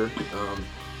pastor,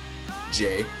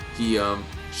 Jay, he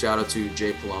shout out to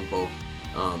Jay Palumpo.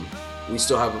 We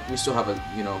still have a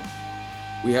you know,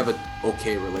 we have an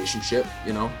okay relationship,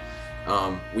 you know.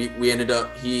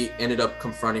 He ended up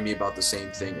confronting me about the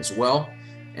same thing as well,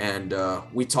 and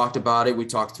we talked about it, we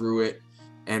talked through it,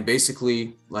 and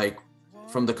basically like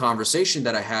from the conversation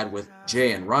that I had with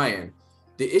Jay and Ryan,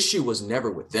 the issue was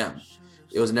never with them.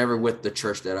 It was never with the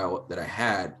church that I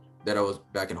was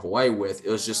back in Hawaii with. It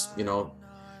was just, you know,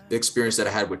 the experience that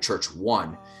I had with Church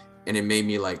One, and it made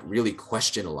me like really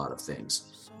question a lot of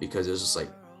things, because it was just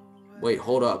like, wait,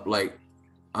 hold up, like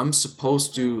I'm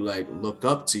supposed to like look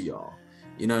up to y'all,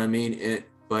 you know what I mean?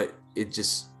 But it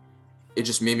just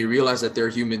made me realize that they're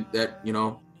human, that, you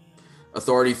know,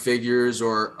 authority figures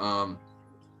or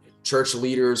church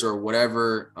leaders or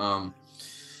whatever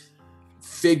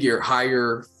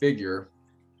higher figure,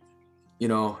 you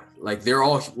know, like we're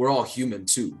all human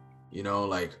too, you know,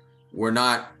 like we're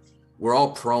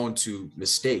all prone to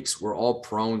mistakes. We're all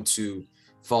prone to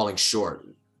falling short,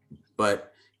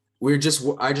 but I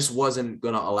just wasn't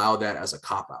going to allow that as a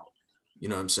cop out. You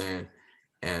know what I'm saying?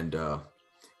 And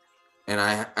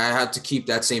I had to keep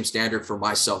that same standard for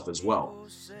myself as well.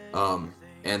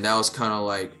 And that was kind of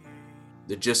like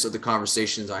the gist of the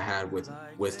conversations I had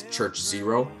with Church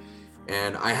Zero.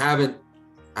 And I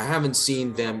haven't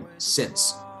seen them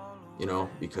since, you know,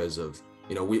 because of,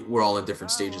 you know, we're all in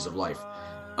different stages of life.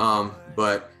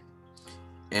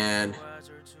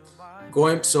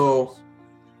 So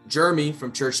Jeremy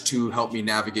from Church 2 helped me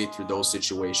navigate through those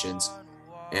situations.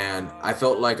 And I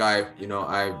felt like I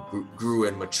grew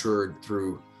and matured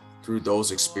through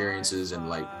those experiences, and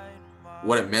like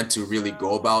what it meant to really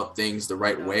go about things the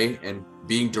right way and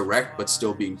being direct but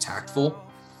still being tactful,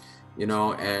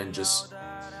 and just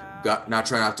not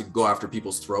trying to go after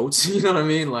people's throats, you know what I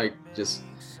mean? Like just,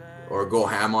 or go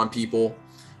ham on people.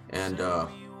 And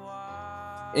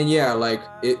yeah, like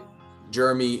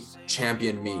Jeremy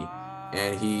championed me,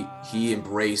 and he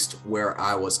embraced where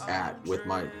I was at with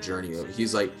my journey.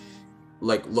 He's like,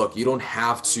 look, you don't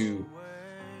have to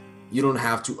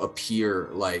appear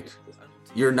like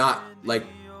you're not like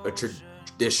a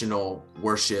traditional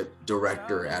worship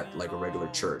director at like a regular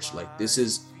church. Like this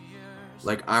is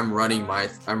like, I'm running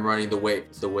it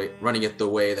the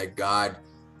way that God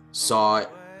saw it,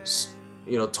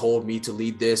 told me to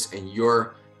lead this, and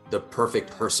you're the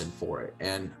perfect person for it.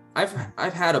 And I've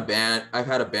had a band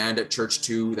at church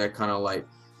too that kind of like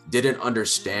didn't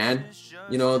understand,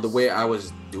 the way I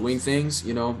was doing things,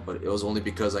 but it was only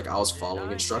because like I was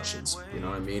following instructions, you know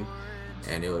what I mean?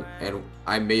 And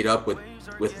I made up with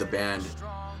the band,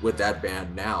 with that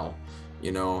band now,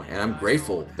 and I'm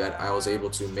grateful that I was able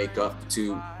to make up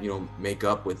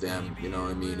with them, you know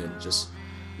what I mean? And just,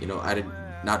 I did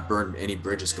not burn any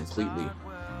bridges completely.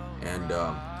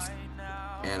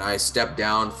 And I stepped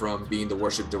down from being the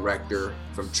worship director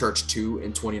from Church 2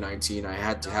 in 2019. I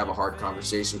had to have a hard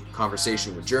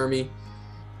conversation with Jeremy,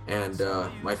 and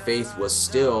my faith was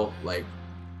still like,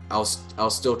 I was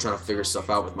still trying to figure stuff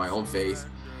out with my own faith.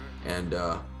 And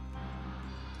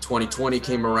 2020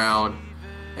 came around,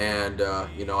 and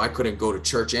I couldn't go to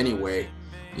church anyway,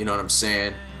 you know what I'm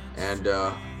saying? And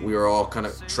we were all kind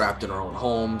of trapped in our own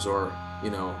homes, or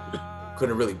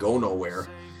couldn't really go nowhere.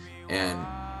 And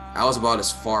I was about as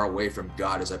far away from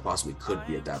God as I possibly could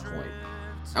be at that point.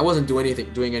 I wasn't doing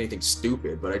anything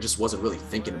stupid, but I just wasn't really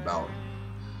thinking about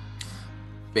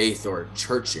faith or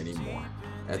church anymore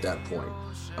at that point.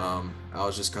 I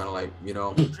was just kind of like,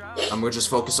 I'm gonna just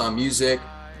focus on music.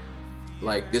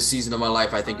 Like, this season of my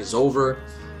life, I think, is over.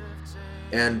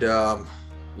 And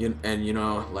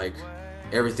like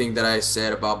everything that I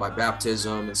said about my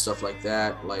baptism and stuff like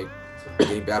that, like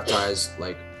getting baptized,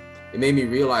 like, it made me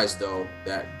realize though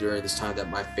that during this time that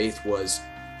my faith was,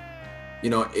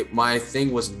 my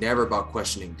thing was never about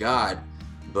questioning God,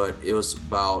 but it was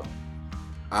about,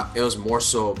 it was more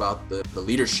so about the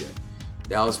leadership.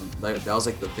 That was like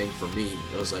the thing for me.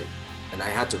 It was like, and I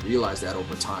had to realize that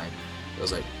over time. It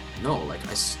was like, no, like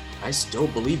I still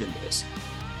believe in this,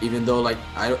 even though like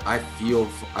I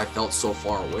felt so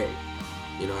far away,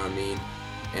 you know what I mean?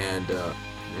 And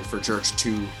for Church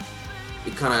 2,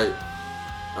 it kind of,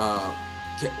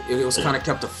 it was kind of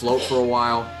kept afloat for a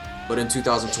while, but in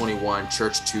 2021,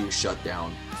 Church 2 shut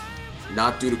down,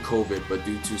 not due to COVID, but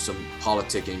due to some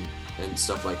politicking and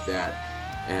stuff like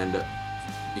that. And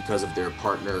because of their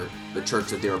partner, the church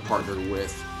that they were partnered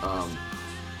with,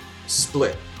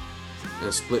 split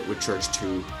with Church 2.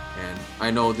 And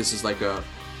I know this is like a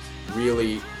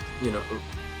really,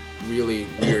 really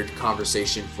weird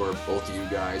conversation for both of you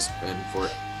guys, and for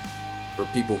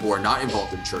people who are not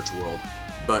involved in church world.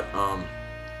 But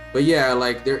yeah,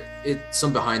 like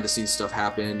some behind the scenes stuff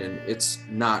happened, and it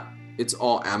was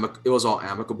all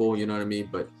amicable, you know what I mean?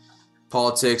 But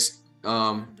politics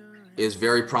is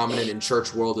very prominent in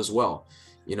church world as well.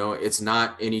 It's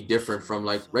not any different from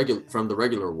like from the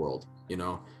regular world,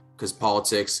 because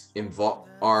politics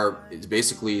is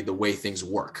basically the way things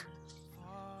work.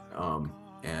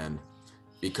 And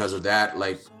because of that,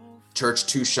 like Church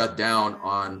 2 shut down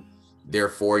on their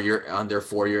 4-year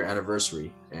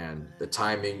anniversary, and the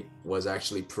timing was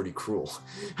actually pretty cruel.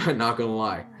 I'm not gonna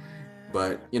lie,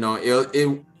 but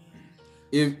it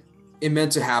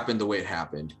meant to happen the way it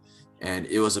happened, and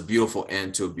it was a beautiful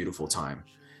end to a beautiful time,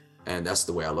 and that's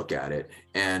the way I look at it.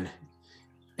 And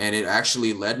it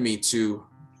actually led me to,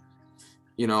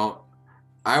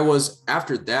 I was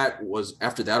after that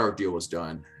ordeal was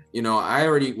done, I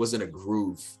already was in a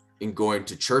groove in going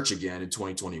to church again in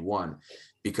 2021,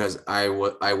 because I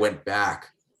went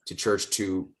back to Church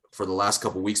 2 for the last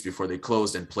couple of weeks before they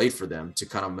closed and played for them, to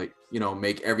kind of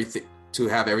make everything, to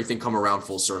have everything come around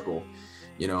full circle,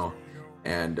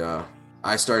 and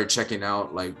I started checking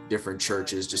out like different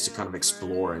churches just to kind of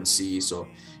explore and see. So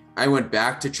I went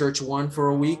back to Church 1 for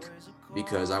a week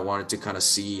because I wanted to kind of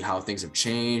see how things have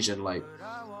changed, and like,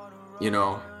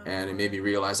 and it made me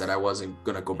realize that I wasn't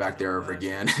gonna go back there ever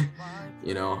again.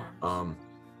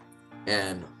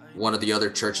 And one of the other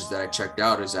churches that I checked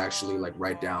out is actually like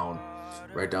right down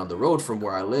the road from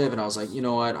where I live. And I was like, you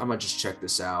know what, I'm gonna just check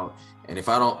this out. And if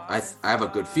I have a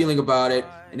good feeling about it.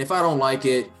 And if I don't like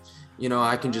it,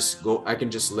 I can just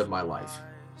live my life,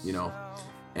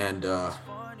 And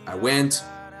I went,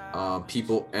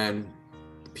 people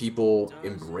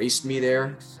embraced me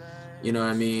there. You know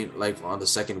what I mean? Like on the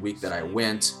second week that I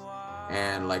went,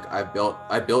 and like I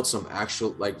built some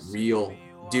actual like real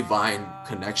divine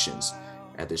connections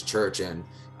at this church, and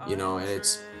you know, and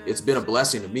it's been a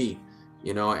blessing to me,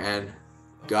 you know, and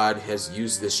God has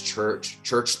used this church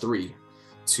 3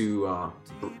 to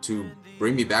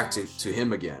bring me back to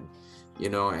him again, you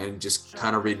know, and just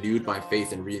kind of renewed my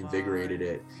faith and reinvigorated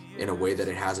it in a way that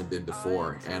it hasn't been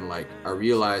before. And like I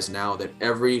realize now that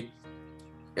every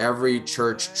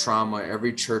church trauma,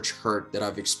 every church hurt that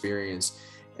I've experienced,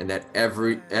 and that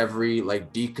every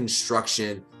like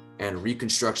deconstruction and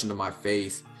reconstruction of my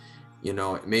faith, you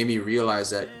know, it made me realize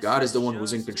that God is the one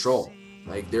who's in control.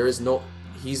 Like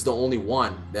he's the only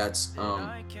one that's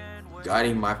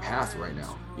guiding my path right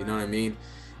now. You know what I mean?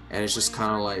 And it's just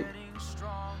kind of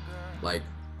like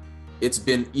it's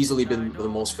easily been the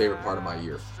most favorite part of my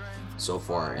year so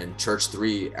far. And Church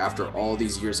 3, after all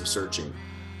these years of searching,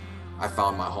 I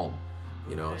found my home.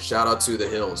 You know, shout out to the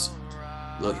Hills.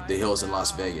 Look, the Hills in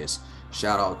Las Vegas.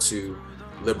 Shout out to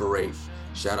Liberate.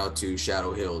 Shout out to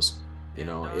Shadow Hills. You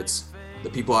know, it's the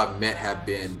people I've met have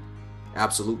been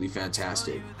absolutely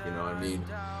fantastic. You know what I mean?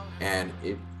 And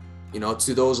it, you know,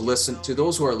 to those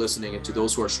who are listening and to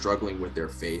those who are struggling with their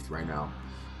faith right now,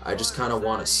 I just kind of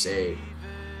want to say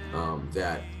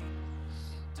that,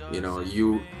 you know,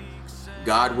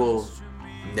 God will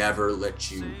never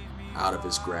let you out of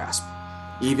his grasp,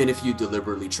 even if you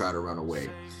deliberately try to run away,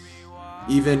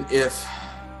 even if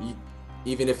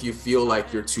you feel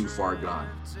like you're too far gone.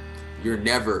 You're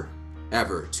never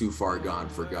ever too far gone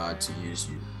for God to use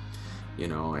you, you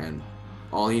know. And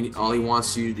all he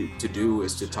wants you to do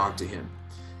is to talk to him,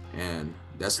 and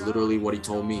that's literally what he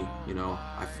told me. You know,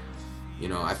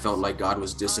 I felt like God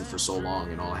was distant for so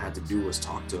long, and all I had to do was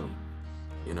talk to him,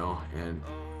 you know, and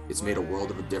it's made a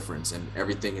world of a difference, and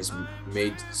everything has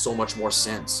made so much more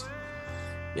sense,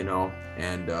 you know.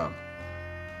 And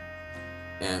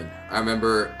I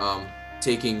remember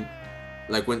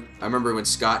when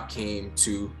Scott came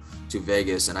to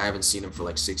Vegas, and I haven't seen him for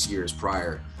like 6 years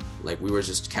prior. Like we were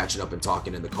just catching up and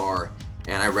talking in the car,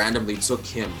 and I randomly took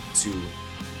him to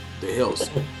the Hills,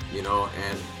 you know,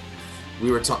 and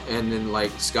we were talking, and then like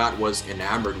Scott was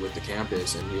enamored with the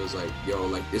campus, and he was like, yo,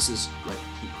 like this is like,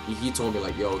 he told me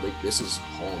like, yo, like this is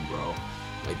home, bro.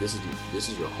 Like this is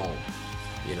your home,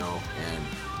 you know. And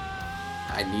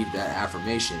I need that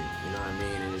affirmation, you know what I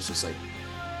mean? And it's just like,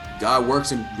 God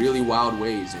works in really wild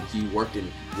ways, and he worked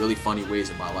in really funny ways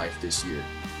in my life this year.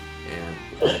 And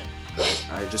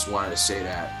I just wanted to say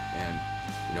that. And,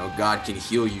 you know, God can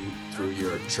heal you through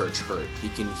your church hurt. He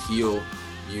can heal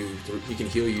you through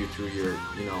your,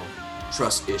 you know,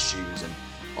 trust issues and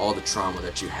all the trauma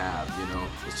that you have, you know.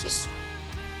 It's just,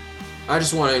 I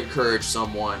just want to encourage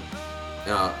someone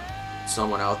out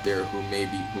there who may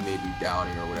be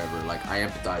doubting or whatever. Like, I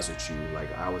empathize with you.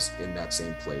 Like, I was in that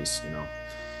same place, you know.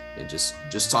 And just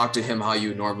talk to him how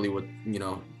you normally would, you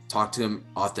know, talk to him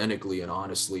authentically and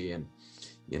honestly, and,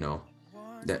 you know,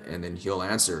 that, and then he'll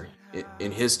answer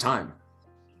in his time,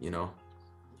 you know.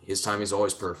 His time is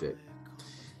always perfect.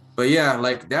 But yeah,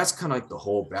 like that's kind of like the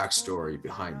whole backstory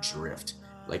behind Drift.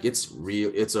 Like it's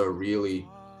a really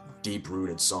deep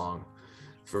rooted song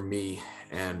for me.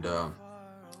 And there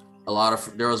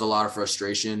was a lot of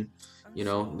frustration, you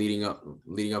know, leading up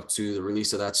to the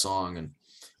release of that song. And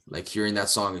like hearing that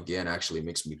song again actually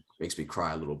makes me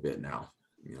cry a little bit now,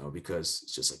 you know, because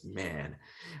it's just like, man,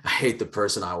 I hate the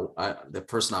person I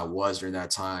was during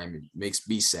that time. It makes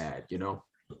me sad, you know.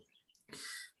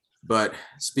 But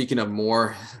speaking of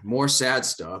more sad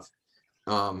stuff,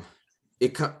 I'm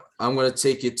going to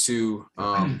take it to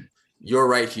You're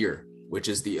Right Here, which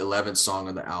is the 11th song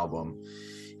on the album.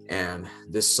 And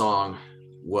this song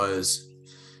was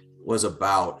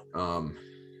about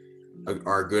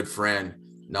our good friend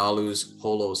Nalu's,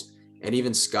 Holo's, and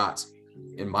even Scott's,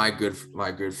 and my good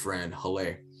friend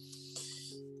Hale.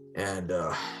 And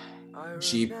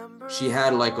she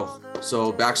had like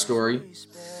so backstory.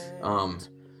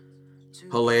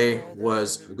 Hale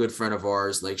was a good friend of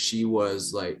ours. Like she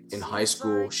was like in high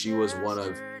school, she was one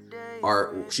of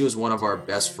our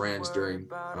best friends during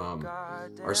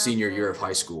our senior year of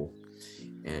high school.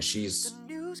 And she was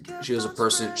a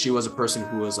person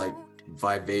who was like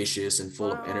vivacious and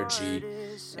full of energy,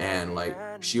 and like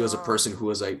she was a person who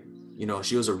was like, you know,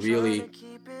 she was a really,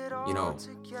 you know,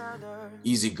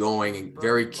 easygoing and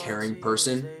very caring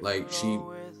person. Like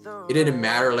it didn't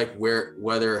matter like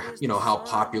whether, you know, how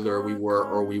popular we were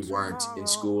or we weren't in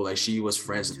school. Like she was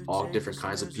friends with all different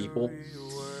kinds of people.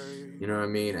 You know what I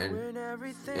mean?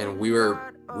 And we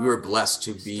were blessed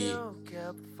to be,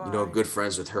 you know, good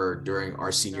friends with her during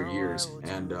our senior years.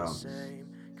 And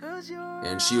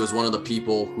she was one of the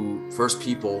first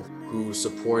people who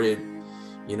supported,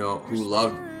 you know, who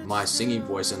loved my singing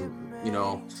voice, and, you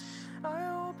know,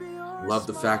 loved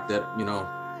the fact that, you know,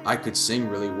 I could sing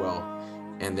really well.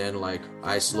 And then, like,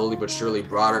 I slowly but surely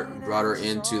brought her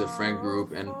into the friend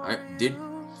group. And I did,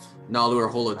 Nalu or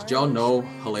Holo, did y'all know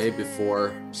Hale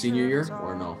before senior year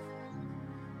or no?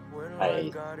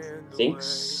 I think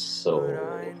so.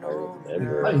 If I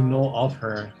remember. I know of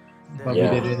her, but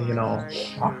Yeah. we didn't, you know,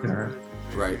 talk to her.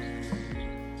 Right.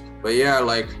 But yeah,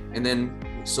 like, and then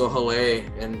so Hale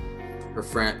and her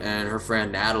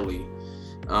friend Natalie,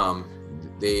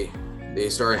 they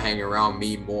started hanging around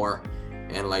me more,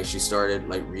 and like she started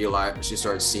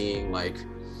seeing like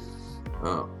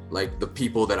the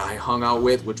people that I hung out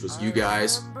with, which was you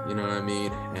guys, you know what I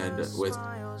mean,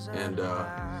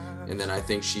 and then I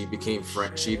think she became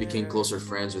closer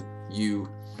friends with you,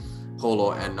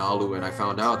 Holo, and Nalu, and I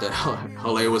found out that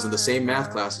Hale was in the same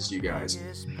math class as you guys.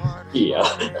 Yeah.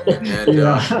 And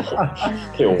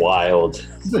Yeah. Wild.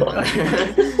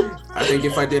 I think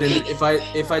if I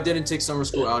didn't take summer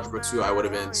school algebra 2, I would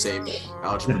have been same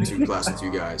algebra 2 class with you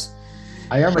guys.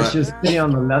 I remember But- she was sitting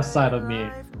on the left side of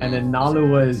me, and then Nalu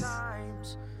was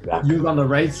Back. you was on the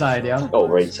right side, yeah. Oh,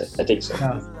 right. I think so.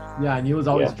 Yeah, and he was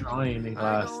always Yeah. drawing in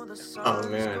class. Oh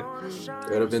man,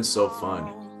 it would have been so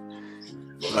fun.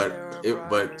 But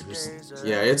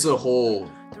yeah, it's a whole.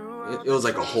 It was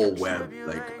like a whole web,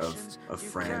 like of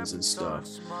friends and stuff.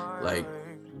 Like,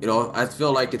 you know, I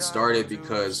feel like it started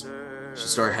because she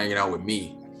started hanging out with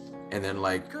me, and then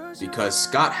like because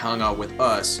Scott hung out with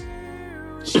us,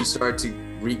 she started to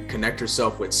reconnect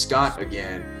herself with Scott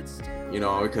again. You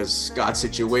know, because Scott's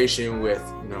situation with,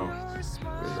 you know,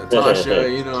 with Natasha,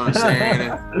 you know what I'm saying,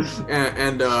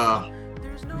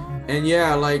 and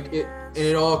yeah, like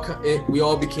we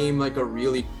all became like a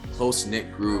really close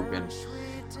knit group, and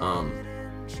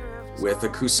with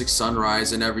Acoustic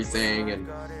Sunrise and everything, and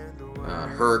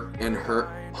Hale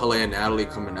and Natalie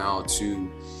coming out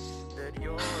to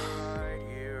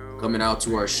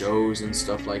our shows and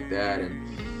stuff like that, and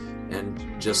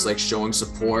just like showing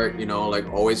support, you know, like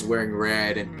always wearing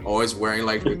red and always wearing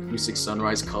like the Acoustic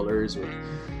Sunrise colors with,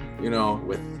 you know,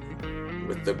 with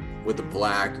the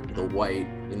black, the white,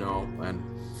 you know, and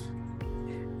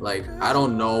like I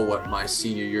don't know what my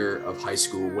senior year of high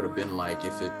school would have been like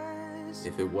if it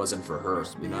wasn't for her,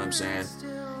 you know what I'm saying?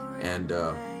 And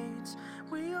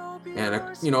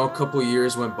you know, a couple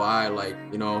years went by, like,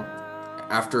 you know,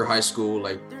 after high school,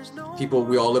 like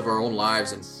we all live our own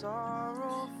lives,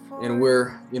 and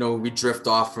we're, you know, we drift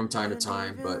off from time to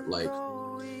time, but we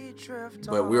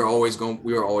were always going to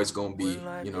be,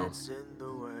 you know,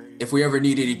 if we ever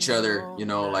needed each other, you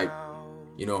know, like,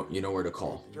 you know where to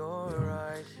call.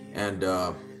 And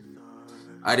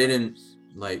I didn't,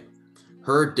 like,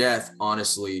 her death,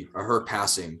 honestly, or her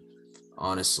passing,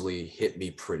 honestly, hit me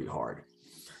pretty hard.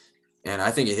 And I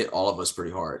think it hit all of us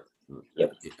pretty hard.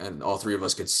 Yep. And all three of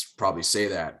us could probably say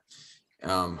that,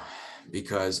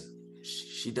 because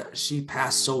she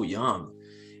passed so young,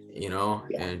 you know,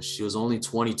 and she was only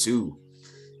 22.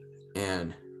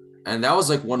 And that was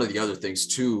like one of the other things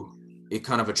too. It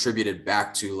kind of attributed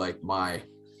back to like my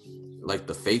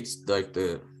faith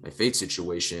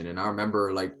situation. And I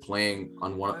remember like playing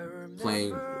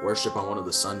worship on one of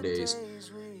the Sundays,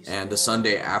 and the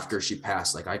Sunday after she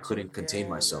passed, like I couldn't contain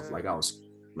myself. I was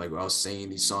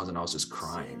singing these songs and I was just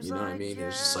crying, you know what I mean? It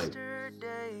was just like,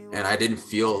 and I didn't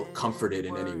feel comforted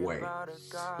in any way.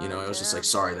 You know, it was just like,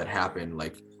 sorry that happened,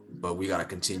 like, but we got to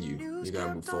continue. You got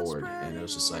to move forward. And it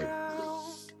was just like,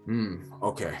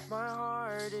 okay.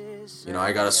 You know,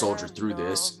 I got to soldier through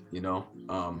this, you know?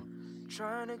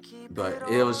 But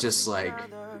it was just like,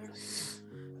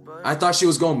 I thought she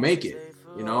was going to make it.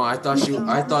 You know, I thought Hale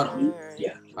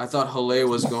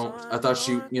was going, I thought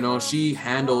she, you know, she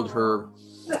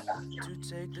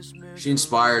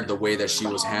inspired the way that she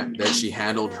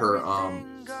handled her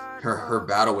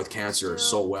battle with cancer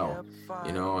so well,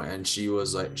 you know, and she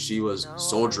was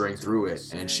soldiering through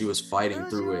it, and she was fighting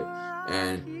through it,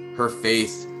 and her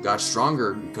faith got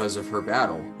stronger because of her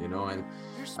battle, you know. And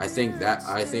I think,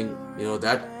 you know,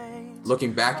 that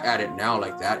looking back at it now,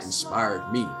 like that inspires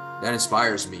me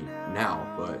now.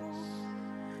 But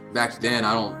back then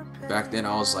I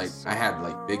was like, I had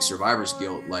like big survivor's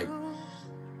guilt, like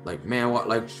man, what,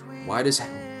 like, why does,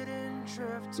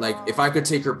 like, if I could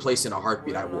take her place in a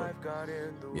heartbeat, I would,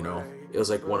 you know. It was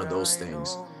like one of those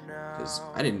things, because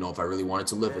I didn't know if I really wanted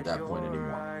to live at that point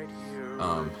anymore.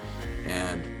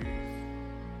 And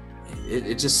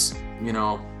it just, you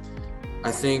know,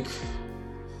 I think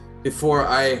before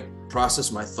I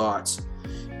process my thoughts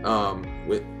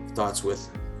with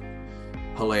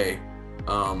Hale,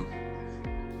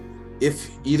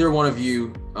 if either one of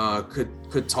you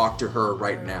could talk to her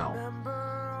right now.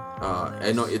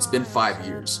 I know it's been 5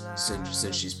 years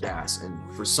since she's passed, and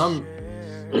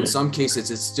in some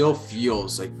cases it still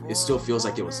feels like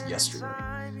it was yesterday.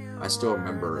 I still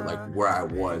remember like where I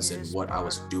was and what I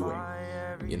was doing,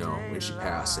 when she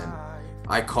passed. And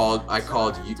I called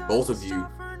you, both of you,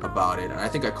 about it, and I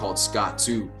think I called Scott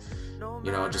too,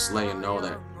 just letting him know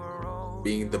that,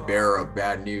 being the bearer of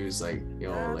bad news, like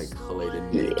Hale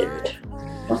didn't make it.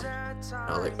 I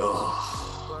was like,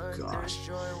 oh gosh.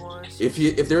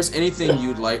 If there's anything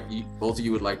both of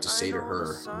you would like to say to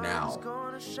her now,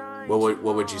 what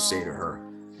would you say to her?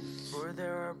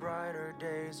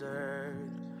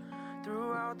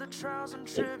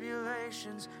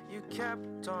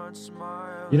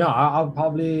 I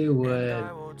probably would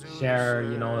share,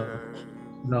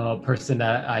 the person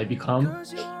that I become.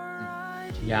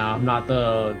 Yeah, I'm not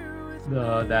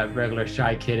that regular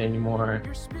shy kid anymore,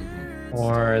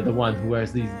 or the one who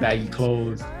wears these baggy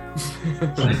clothes.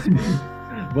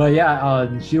 But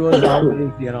yeah, she was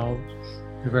always,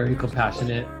 very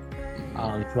compassionate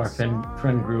to our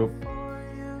friend group,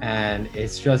 and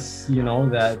it's just,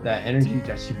 that energy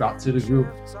that she brought to the group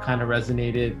kind of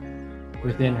resonated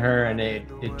within her, and it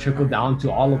trickled down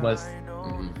to all of us.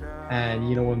 And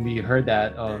when we heard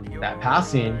that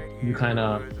passing, you kind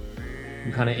of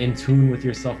in tune with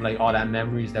yourself, like all that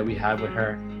memories that we had with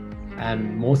her,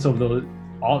 and most of those,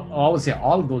 I would say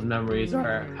all of those memories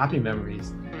are happy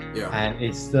memories. Yeah. And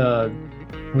it's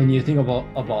when you think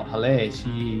about Hale,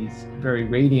 she's very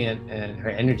radiant, and her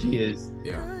energy is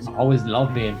always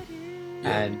loving.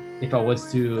 And if I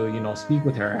was to speak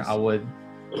with her, I would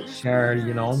share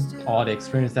all the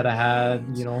experience that I had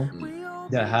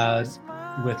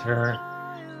with her,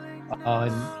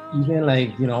 even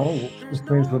like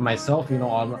experience with myself,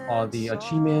 all the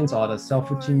achievements, all the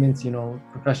self-achievements,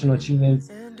 professional achievements.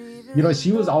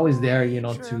 She was always there,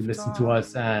 to listen to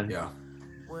us, and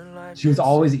she was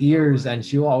always ears, and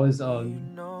she would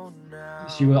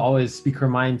always speak her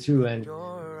mind too. And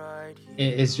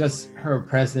it's just her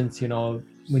presence,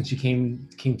 when she came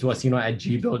to us, at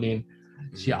G Building,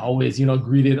 she always,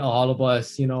 greeted all of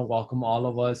us, welcomed all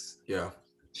of us. Yeah.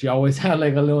 She always had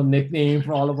like a little nickname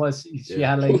for all of us. She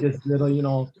had like this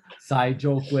little, side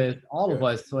joke with all of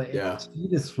us. So she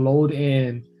just flowed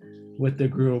in with the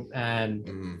group. And,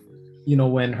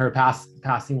 when her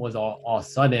passing was all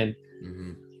sudden,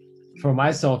 for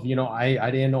myself, I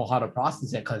didn't know how to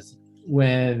process it, because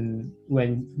when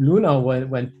Luna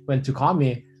went to call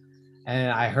me and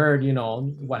I heard,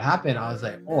 what happened, I was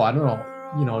like, oh, I don't know,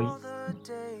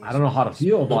 I don't know how to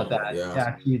feel about that. Yeah. It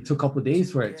actually took a couple of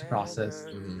days for it to process.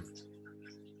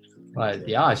 But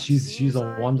yeah, she's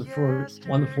a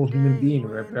wonderful human being.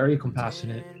 We're very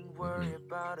compassionate.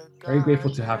 Very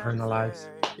grateful to have her in our lives.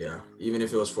 Yeah, even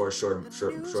if it was for a short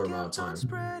amount of time.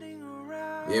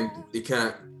 You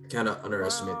can't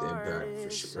underestimate the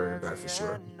impact for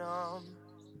sure.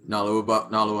 Nalu,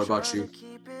 what about you?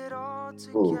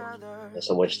 Ooh, there's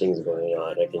so much things going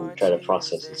on. I can try to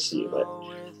process and see, but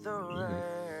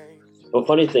the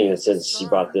funny thing is, since you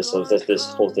brought this up,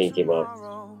 this whole thing came up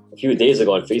a few days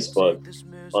ago on Facebook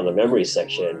on the memory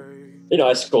section.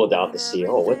 I scrolled down to see,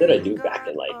 what did I do back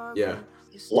in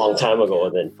long time ago,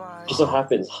 and then just so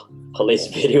happens Hale's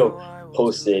video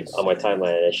posted on my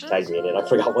timeline, and she tagged me in it. I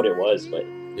forgot what it was, but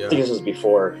I think this was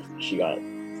before she got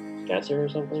cancer or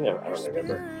something. I don't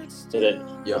remember. So then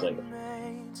I was like,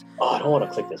 I don't want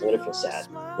to click this. I'm gonna feel sad.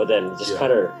 But then it just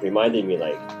kind of reminded me,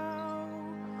 like,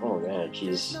 oh man,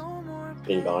 she's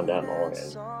been gone that long, and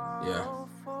it's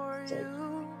like,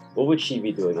 what would she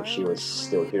be doing if she was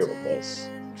still here with us?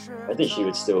 I think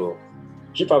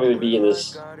she probably would be in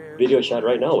this video chat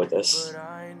right now with us,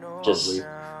 just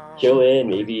chilling,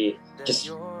 maybe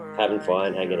just having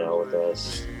fun, hanging out with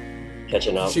us,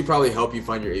 catching up. She'd probably help you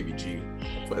find your ABG.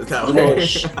 But that way.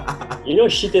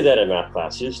 She did that in math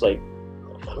class. She was like,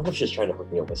 I don't know if she's trying to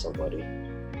hook me up with somebody.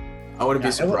 I wouldn't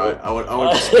be surprised. I would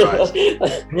be surprised.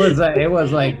 It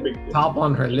was like top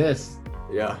on her list.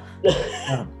 Yeah.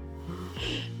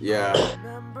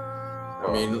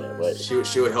 I mean, she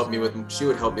would help me with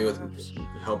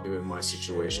my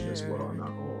situation as well. I'm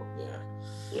not whole.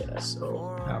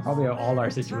 So probably all our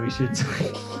situations.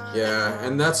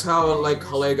 And that's how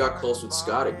Hale got close with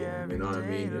Scott again. You know what I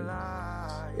mean?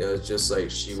 And it's just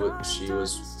like she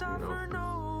was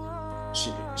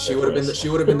she would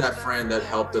have been that friend that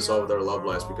helped us all with our love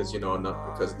lives because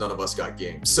because none of us got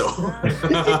games. So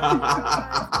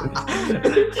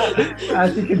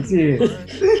as you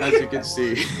can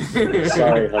see.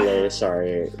 Sorry, hello,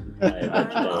 sorry.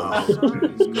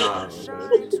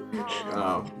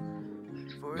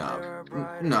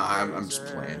 No, I'm just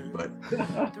playing, but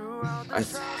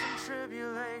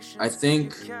I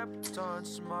think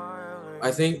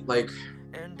like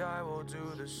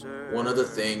one of the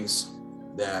things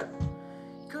that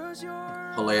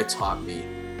Halea taught me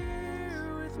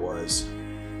was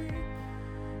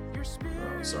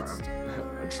sorry,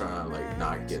 I'm trying to like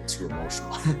not get too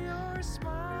emotional.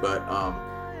 But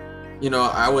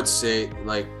I would say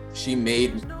like she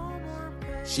made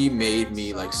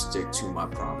me like stick to my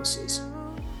promises.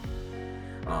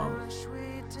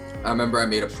 I remember I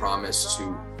made a promise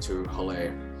to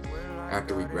Halea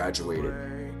after we graduated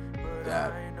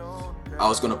that I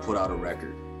was gonna put out a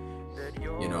record,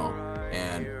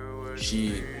 and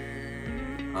she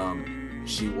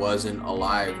wasn't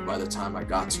alive by the time I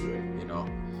got to it,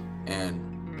 and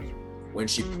when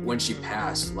she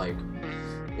passed, like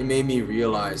it made me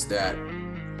realize that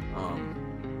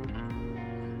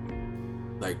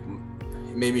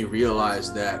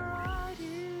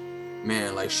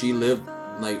man, like she lived,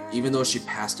 like even though she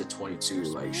passed at 22,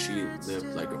 like she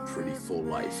lived like a pretty full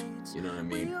life, you know what I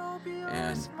mean?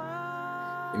 And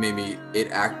it made me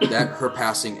her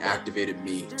passing activated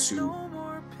me to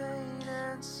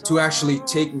actually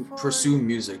pursue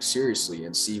music seriously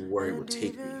and see where it would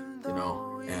take me,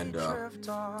 and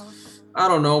I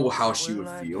don't know how she would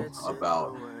feel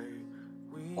about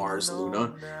Mars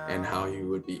Luna and how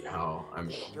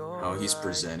he's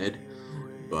presented,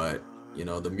 but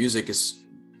the music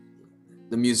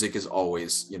is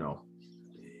always,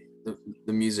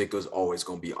 the music is always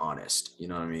going to be honest, you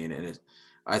know what I mean? And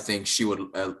I think she would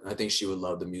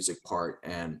love the music part.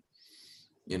 And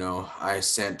I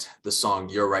sent the song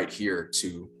You're Right Here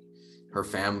to her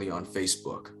family on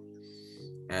Facebook,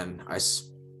 and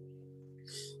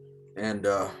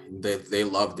they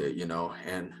loved it,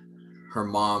 and her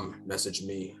mom messaged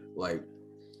me like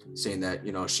saying that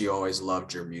she always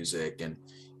loved your music, and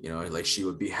like she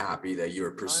would be happy that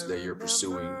you're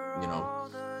pursuing,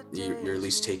 you're at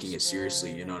least taking it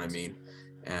seriously, you know what I mean?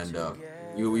 And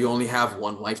you only have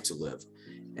one life to live,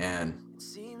 and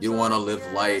you don't want to live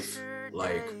life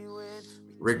like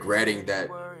regretting that,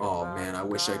 oh man, I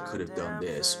wish I could have done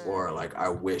this, or like I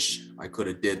wish I could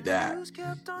have did that,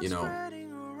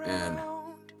 and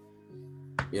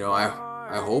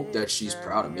I hope that she's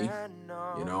proud of me,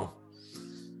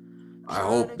 I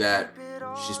hope that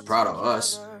she's proud of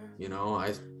us,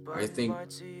 I think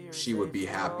she would be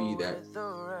happy that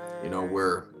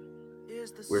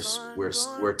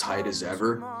we're tight as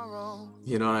ever,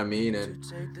 you know what I mean? And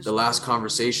the last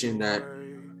conversation that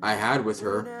I had with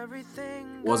her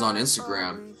was on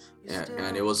Instagram,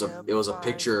 and it was a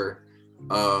picture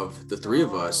of the three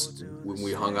of us when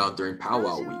we hung out during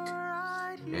Powwow Week,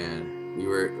 and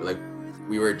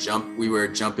we were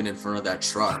jumping in front of that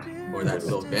truck or that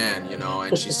little van,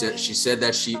 and she said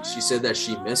that she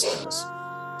missed us,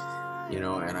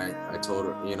 and I told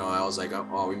her, I was like,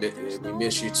 oh, we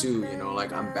miss you too,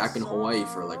 like I'm back in Hawaii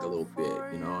for like a little bit,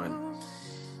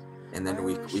 and then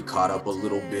we caught up a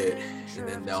little bit, and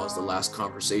then that was the last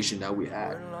conversation that we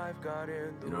had,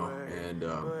 and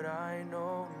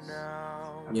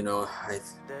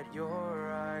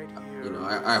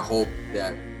I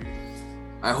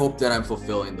hope that I'm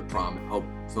fulfilling the promise,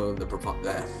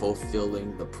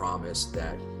 fulfilling the promise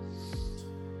that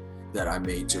I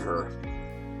made to her,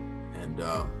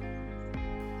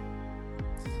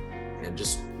 and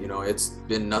just it's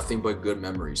been nothing but good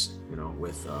memories,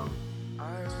 with her,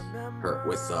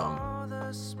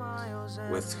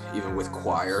 with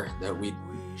choir that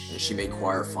she made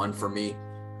choir fun for me.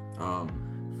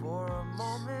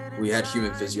 We had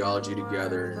Human Physiology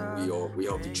together, and we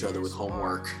helped each other with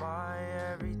homework,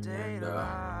 and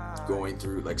going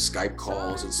through like Skype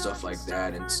calls and stuff like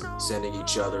that, and sending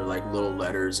each other like little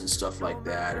letters and stuff like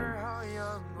that, and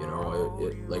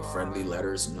it like friendly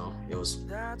letters. It was,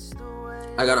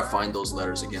 I gotta find those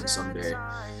letters again someday,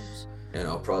 and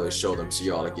I'll probably show them to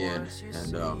y'all again.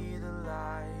 And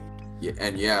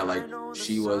like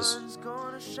she was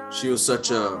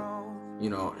such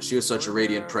a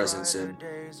radiant presence, and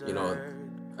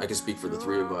I can speak for the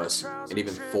three of us, and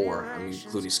even four, I mean,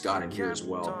 including Scott in here as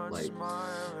well, like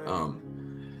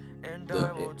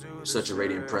such a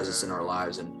radiant presence in our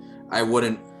lives, and I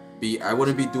wouldn't be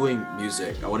doing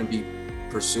music, I wouldn't be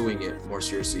pursuing it more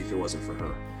seriously if it wasn't for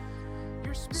her.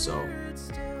 So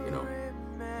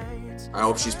I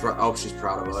hope she's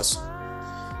proud of us,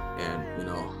 And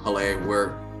Hale, where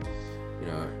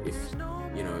if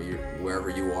you're wherever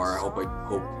you are, I hope we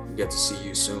get to see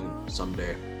you soon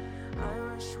someday.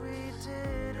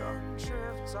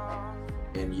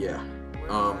 And yeah,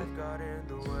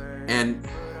 and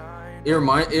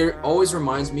it always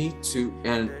reminds me to,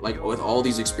 and like with all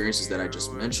these experiences that I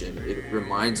just mentioned, it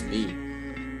reminds me,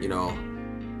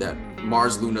 that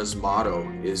Mars Luna's motto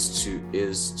is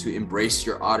to embrace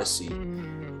your odyssey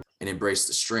and embrace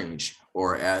the strange,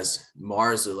 or as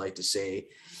Mars would like to say,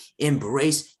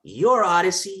 embrace your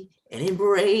odyssey and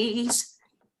embrace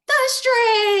the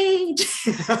strange.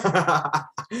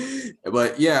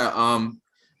 But yeah,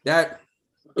 that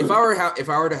if I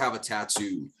were to have a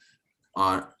tattoo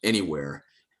on anywhere,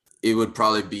 it would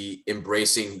probably be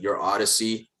embracing your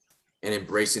odyssey and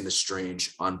embracing the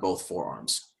strange on both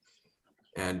forearms.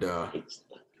 And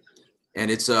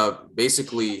it's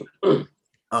basically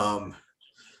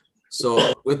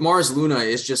so with Mars Luna,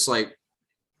 it's just like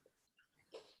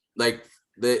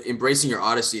the embracing your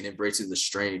odyssey and embracing the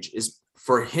strange is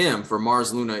for him, for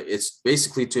Mars Luna, it's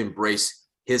basically to embrace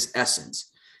his essence.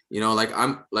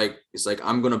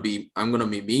 I'm gonna be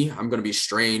me, I'm gonna be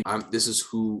strange. This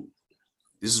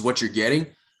is what you're getting.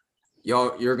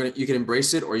 You can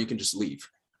embrace it or you can just leave.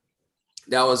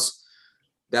 That was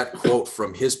that quote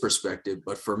from his perspective.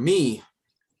 But for me,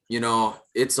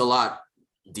 it's a lot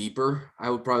deeper. I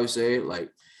would probably say,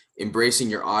 like, embracing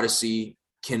your odyssey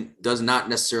does not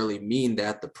necessarily mean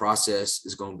that the process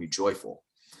is going to be joyful.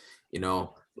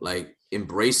 Like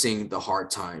embracing the hard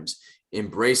times,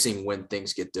 embracing when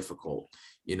things get difficult,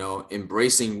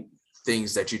 embracing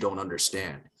things that you don't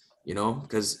understand,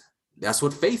 because that's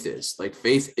what faith is. Like,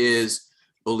 faith is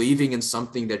believing in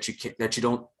something that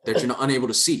you're not unable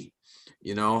to see,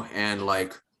 and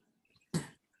like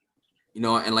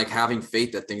having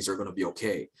faith that things are going to be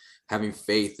okay, having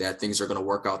faith that things are going to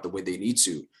work out the way they need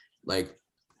to. Like,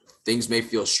 things may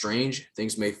feel strange,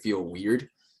 things may feel weird,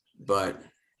 but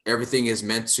everything is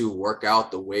meant to work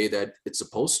out the way that it's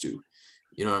supposed to.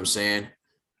 You know what I'm saying?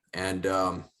 And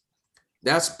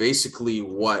that's basically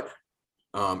what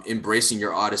embracing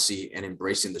your odyssey and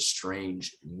embracing the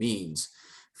strange means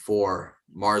for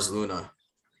Mars Luna,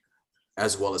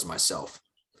 as well as myself.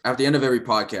 At the end of every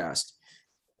podcast,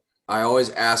 I always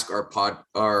ask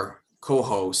our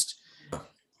co-host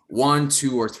 1,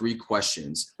 2, or 3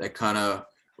 questions that kind of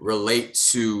relate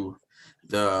to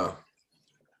the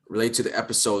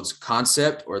episode's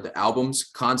concept or the album's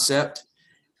concept,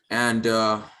 and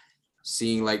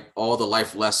seeing like all the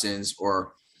life lessons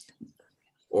or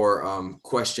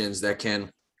questions that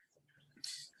can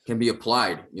be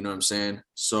applied. You know what I'm saying?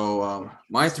 So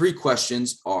my 3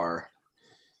 questions are: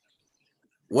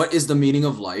 what is the meaning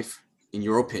of life in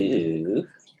your opinion?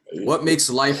 What makes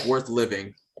life worth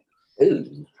living?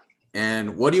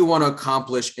 And what do you want to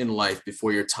accomplish in life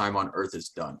before your time on Earth is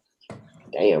done?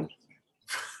 Damn.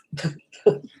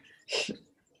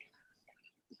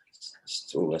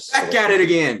 Back at it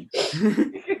again.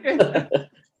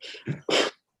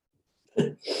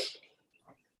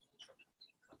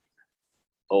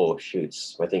 Oh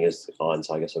shoots, my thing is on,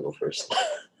 so I guess I'll go first.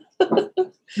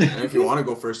 And if you want to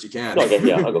go first, you can. Okay,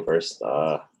 yeah, I'll go first.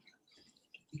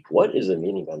 What is the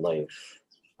meaning of life?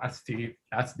 That's deep.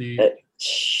 That's deep.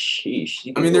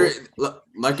 Sheesh. I mean,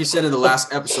 like you said in the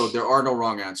last episode, there are no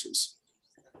wrong answers.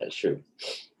 That's true.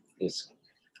 It's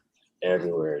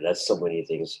everywhere. That's so many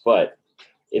things. But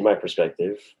in my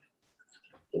perspective,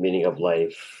 the meaning of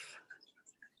life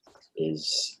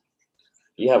is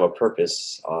you have a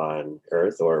purpose on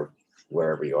Earth or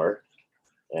wherever you are,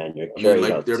 and you're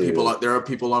carrying out there are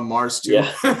people on Mars too.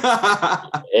 Yeah.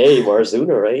 Hey, Mars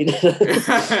Luna, right?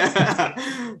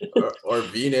 or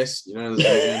Venus, you know what I'm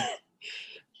saying?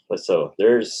 But so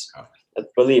I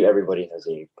believe everybody has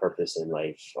a purpose in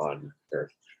life on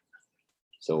Earth.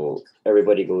 So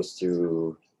everybody goes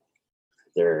through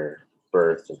their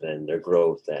birth and then their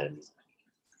growth, and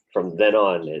from then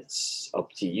on, it's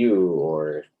up to you,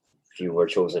 or if you were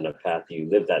chosen a path, you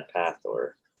live that path,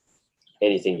 or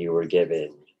anything you were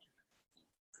given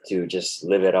to just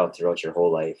live it out throughout your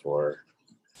whole life. Or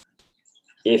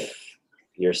if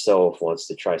yourself wants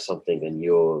to try something, then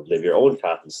you'll live your own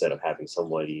path instead of having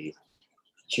somebody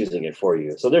choosing it for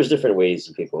you. So there's different ways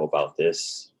you can go about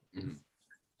this. Mm-hmm.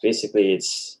 Basically,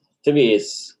 to me,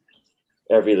 it's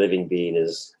every living being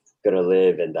is going to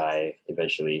live and die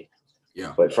eventually.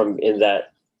 Yeah. But from in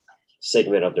that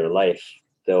segment of their life,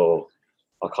 they'll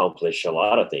accomplish a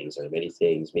lot of things, or many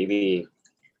things, maybe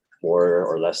more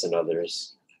or less than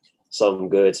others, some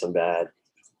good, some bad.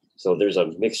 So there's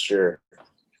a mixture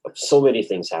of so many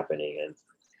things happening, and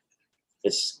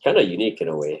it's kind of unique in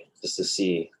a way just to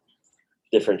see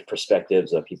different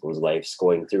perspectives of people's lives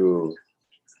going through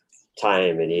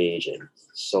time and age and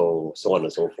so on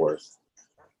and so forth.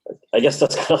 I guess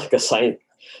that's kind of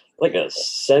like a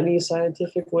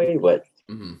semi-scientific way, but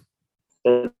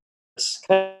that's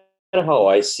kind of how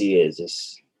I see it. Is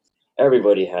just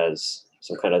everybody has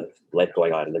some kind of life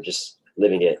going on, and they're just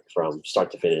living it from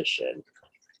start to finish. And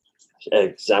an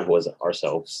example is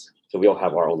ourselves. So we all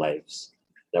have our own lives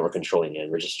that we're controlling,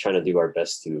 and we're just trying to do our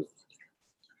best to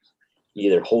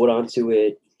either hold on to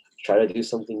it, try to do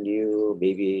something new,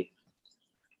 maybe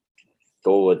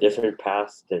go a different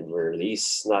path than we're at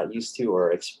least not used to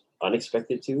or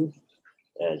unexpected to,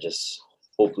 and just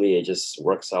hopefully it just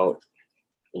works out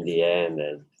in the end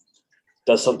and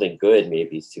does something good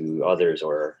maybe to others,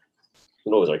 or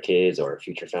who knows, our kids or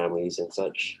future families and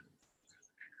such.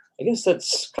 I guess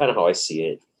that's kind of how I see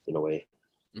it in a way.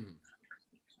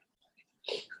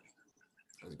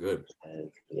 That's good.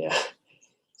 And yeah,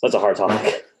 that's a hard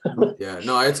topic. Yeah,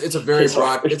 no, it's a very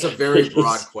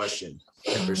broad question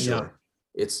for sure. Yeah.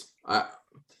 It's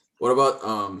what about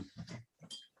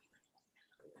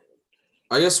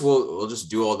I guess we'll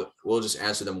just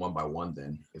answer them one by one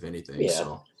then, if anything. Yeah.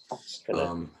 So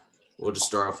we'll just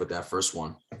start off with that first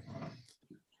one.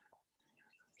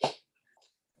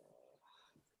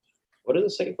 What is the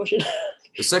second question?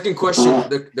 The second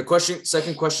question,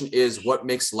 second question is, what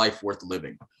makes life worth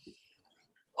living?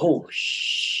 Oh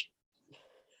shh.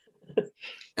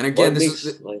 And again, this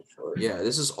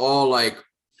is all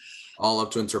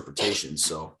up to interpretation.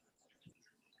 So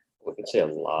we can say a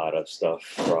lot of stuff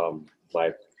from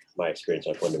my experience,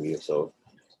 my point of view. So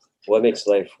what makes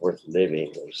life worth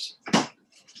living is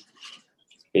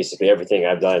basically everything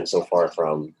I've done so far,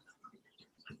 from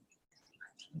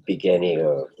beginning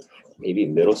of maybe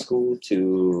middle school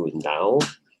to now.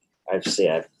 I've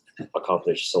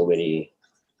accomplished so many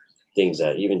things,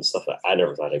 that even stuff that I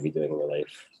never thought I'd be doing in my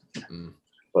life.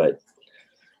 But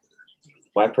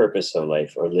my purpose of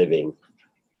life or living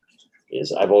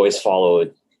is I've always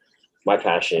followed my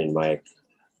passion, my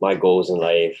goals in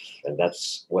life, and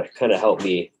that's what kind of helped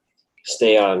me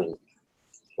stay on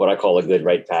what I call a good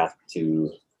right path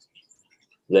to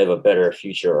live a better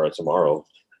future or tomorrow,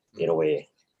 in a way.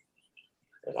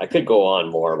 And I could go on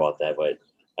more about that, but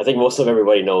I think most of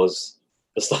everybody knows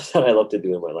the stuff that I love to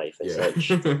do in my life and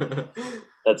such.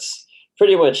 That's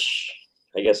pretty much,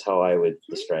 I guess, how I would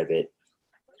describe it.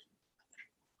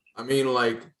 I mean,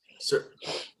 like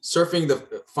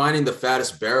finding the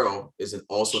fattest barrel is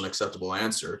also an acceptable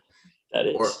answer. That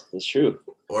is, it's true.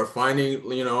 Or finding,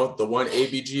 the one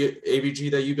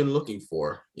ABG that you've been looking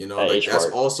for, that's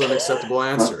also an acceptable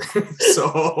answer.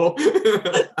 So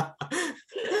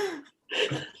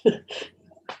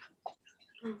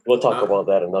we'll talk about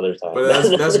that another time. But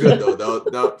that's good though.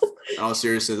 That all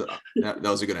seriously, that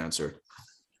was a good answer.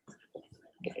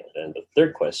 Okay, and the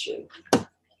third question.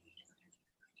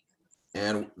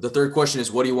 And the third question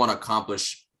is, what do you want to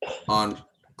accomplish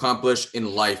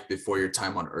in life before your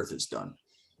time on Earth is done?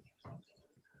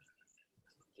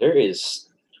 There is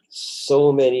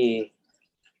so many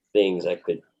things I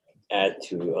could add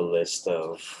to a list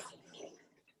of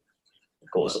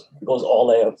goes all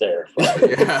the way up there.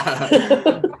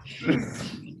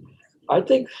 I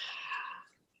think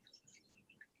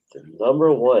the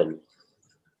number one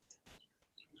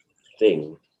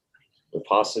thing would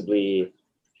possibly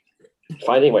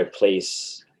finding my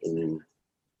place in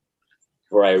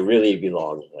where I really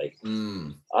belong. Like,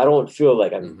 I don't feel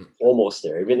like I'm almost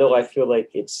there, even though I feel like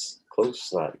it's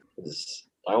close. I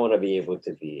want to be able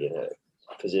to be in a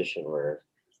position where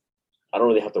I don't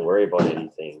really have to worry about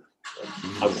anything.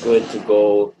 I'm good to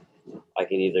go. I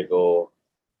can either go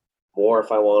more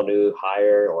if I want to,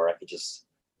 higher, or I could just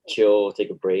chill, take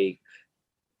a break.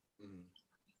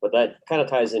 But that kind of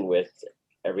ties in with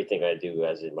everything I do,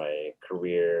 as in my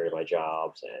career, my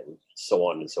jobs, and so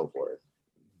on and so forth.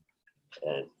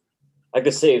 And I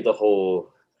could save the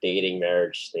whole dating,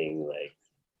 marriage thing, like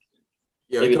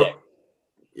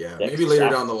maybe later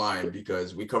down the line,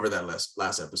 because we covered that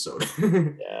last episode.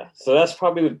 Yeah, so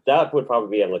that would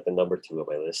probably be like the number 2 of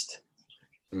my list.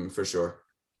 For sure.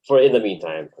 For in the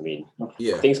meantime, I mean,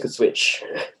 things could switch.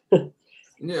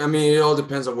 Yeah, I mean, it all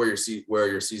depends on where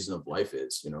your season of life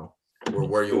is, or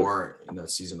where you are in that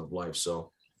season of life.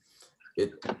 So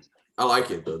I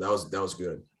like it though. That was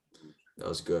good. That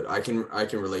was good. I can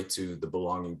relate to the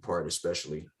belonging part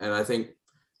especially. And I think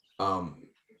all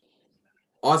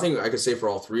I think I could say for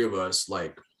all three of us,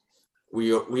 like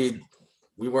we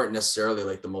weren't necessarily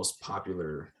like the most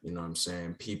popular,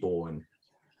 people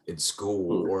in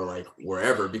school or like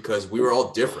wherever, because we were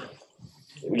all different.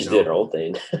 We just did our own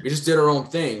thing. We just did our own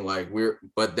thing.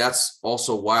 But that's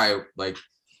also why, like,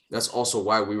 that's also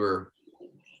why we were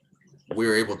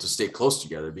able to stay close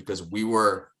together, because we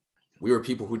were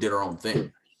people who did our own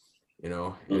thing, you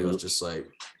know. And it was just like,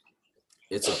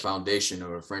 it's a foundation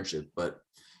of a friendship. But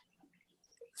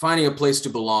finding a place to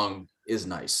belong is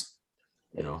nice,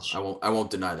 you know. I won't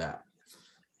deny that.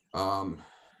 Holo,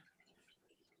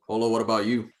 what about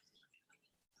you?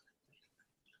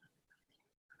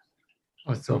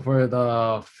 So for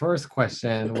the first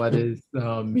question, what is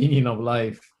the meaning of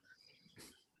life?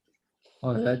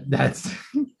 Oh, that's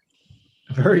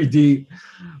very deep.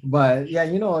 But yeah,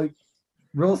 you know,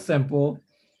 real simple.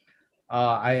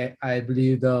 I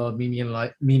believe the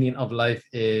meaning of life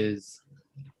is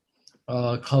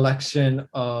a collection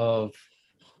of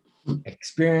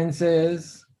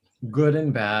experiences, good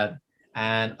and bad,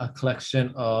 and a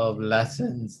collection of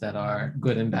lessons that are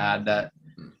good and bad, that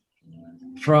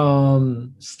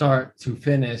from start to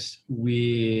finish,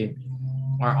 we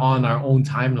are on our own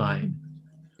timeline.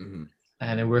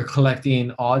 And we're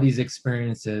collecting all these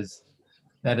experiences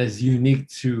that is unique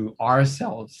to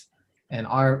ourselves and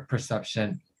our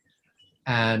perception.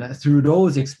 And through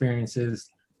those experiences,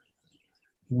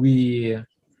 we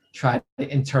try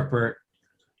to interpret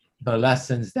the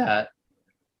lessons that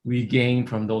we gain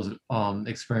from those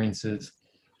experiences.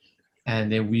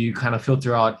 And then we kind of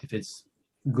filter out if it's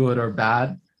good or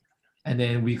bad. And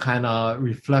then we kind of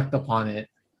reflect upon it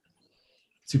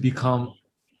to become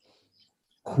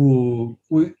to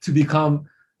become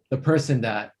the person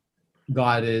that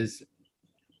God is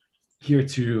here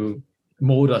to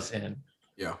mold us in.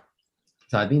 Yeah.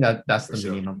 So I think that's the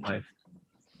meaning of life.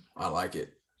 I like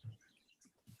it.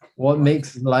 What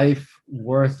makes life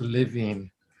worth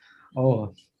living?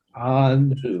 Oh,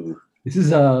 this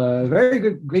is a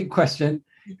very great question.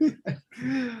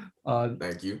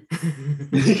 Thank you.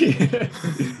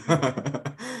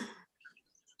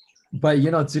 But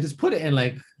you know, to just put it in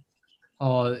like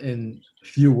in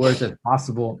few words as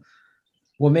possible,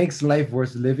 what makes life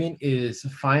worth living is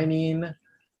finding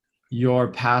your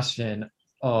passion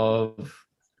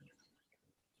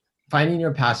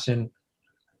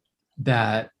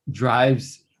that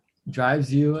drives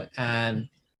you and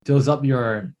fills up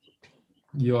your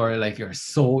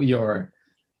soul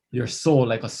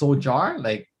like a soul jar.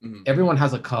 Like everyone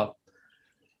has a cup.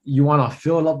 You want to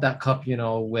fill up that cup, you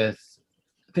know, with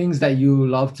things that you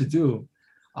love to do,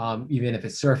 even if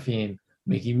it's surfing,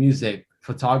 making music,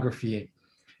 photography.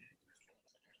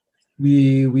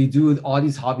 We do all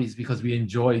these hobbies because we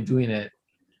enjoy doing it,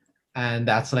 and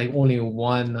that's like only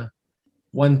one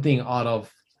thing out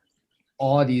of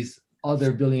all these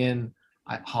other billion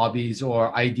hobbies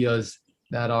or ideas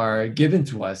that are given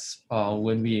to us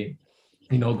when we,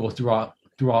 you know, go throughout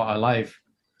our life.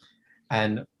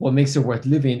 And what makes it worth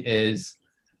living is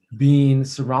being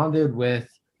surrounded with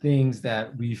things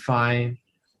that we find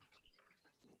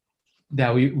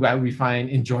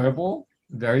enjoyable,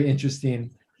 very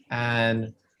interesting,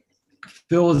 and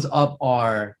fills up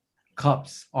our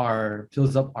cups,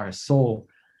 fills up our soul,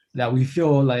 that we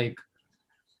feel like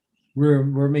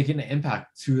we're making an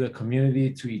impact to the community,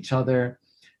 to each other,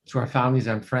 to our families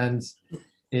and friends.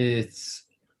 It's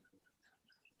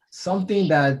something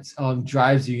that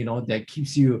drives you, you know, that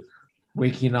keeps you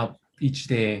waking up each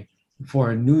day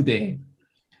for a new day.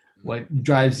 What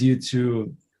drives you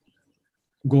to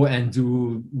go and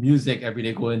do music every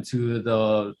day, go into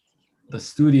the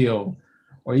studio,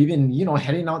 or even, you know,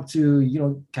 heading out to, you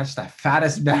know, catch the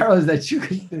fattest barrels that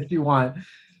you want.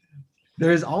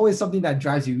 There's always something that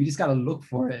drives you. You just got to look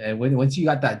for it. And once you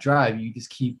got that drive, you just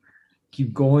keep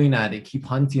going at it, keep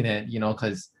hunting it, you know,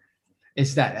 because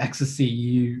it's that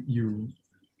ecstasy.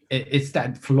 It's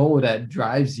that flow that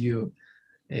drives you.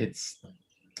 It's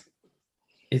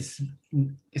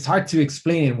hard to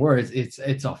explain in words.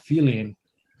 It's a feeling.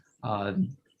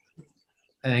 And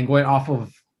going off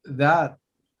of that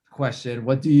question,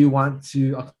 what do you want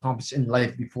to accomplish in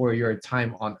life before your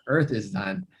time on Earth is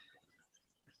done?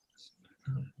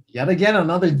 Yet again,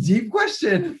 another deep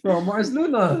question from Mars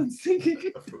Luna.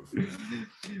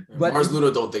 But Mars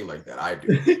Luna don't think like that. I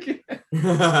do.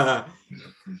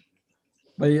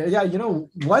 But yeah, you know,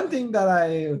 one thing that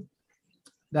I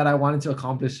wanted to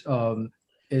accomplish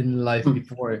in life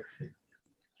before,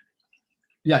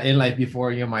 you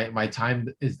know, my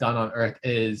time is done on Earth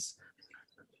is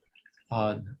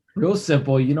real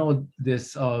simple. You know,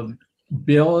 this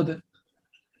build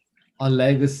a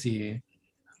legacy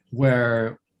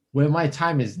where when my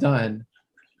time is done,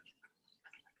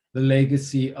 the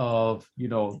legacy of, you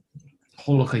know,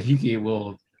 Holo Kahiki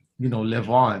will, you know, live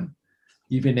on,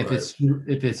 even if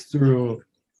it's through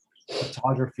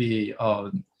photography,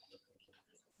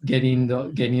 getting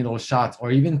those shots,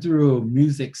 or even through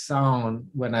music sound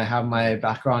when I have my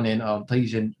background in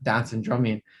Malaysian dance and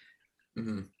drumming.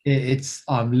 Mm-hmm. It's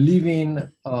leaving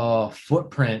a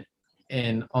footprint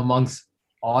in amongst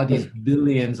all these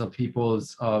billions of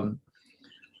people's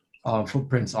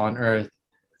footprints on earth,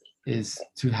 is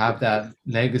to have that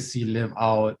legacy live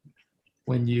out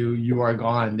when you are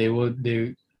gone. They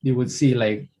would see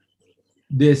like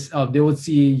this, they would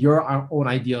see your own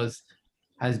ideas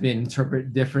has been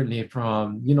interpreted differently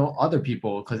from other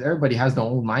people, because everybody has their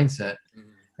own mindset,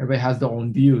 everybody has their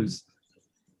own views.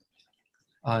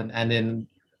 And then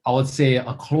I would say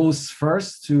a close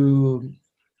first to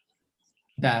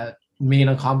that main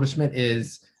accomplishment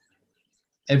is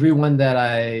everyone that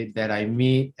I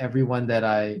meet, everyone that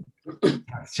I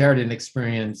shared an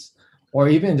experience, or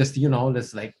even just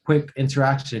this like quick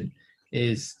interaction,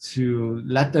 is to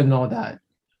let them know that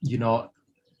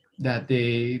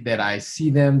that I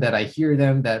see them, that I hear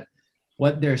them, that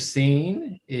what they're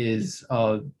saying is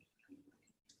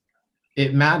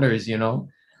it matters.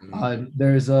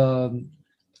 There's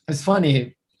it's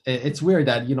funny, it's weird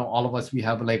that all of us, we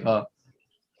have like a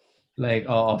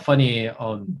funny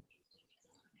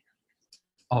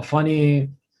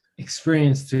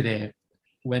experience today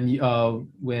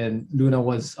when Luna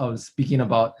was speaking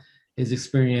about his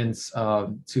experience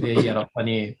today. He had a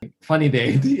funny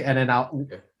day. And then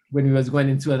when we was going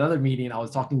into another meeting, I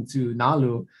was talking to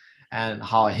Nalu and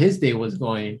how his day was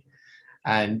going,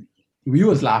 and we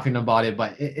was laughing about it.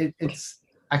 But it's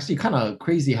actually kind of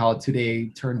crazy how today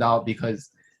turned out, because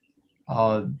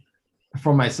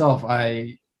for myself,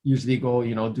 I usually go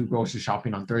do grocery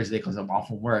shopping on Thursday because I'm off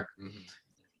from work. Mm-hmm.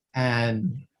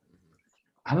 And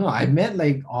I don't know, I met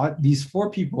like these 4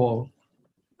 people,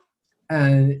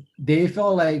 and they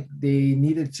felt like they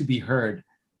needed to be heard.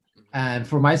 And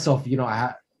for myself,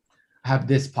 I have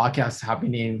this podcast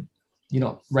happening,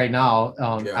 right now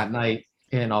at night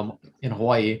in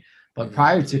Hawaii. But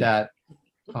prior to that,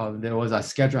 there was a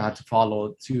schedule I had to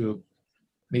follow to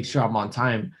make sure I'm on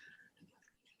time.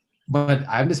 But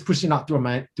I'm just pushing out through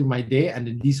my day, and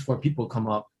then these 4 people come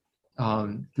up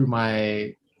through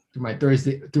my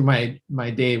Thursday, through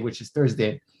my day, which is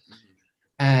Thursday.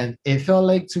 And it felt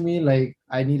like to me like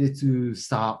I needed to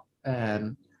stop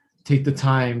and take the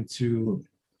time to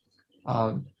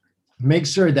make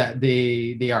sure that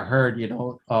they are heard,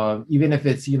 even if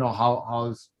it's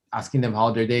how asking them how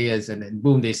their day is, and then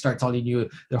boom, they start telling you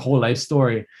their whole life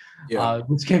story,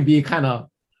 which can be kind of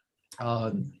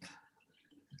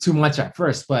too much at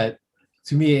first. But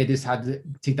to me, it just had to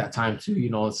take that time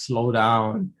to slow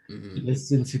down,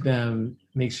 listen to them,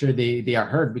 make sure they are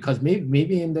heard, because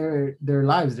maybe in their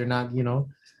lives they're not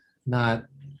not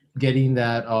getting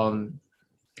that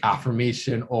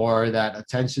affirmation or that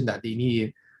attention that they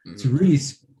need to really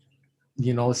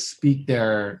speak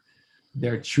their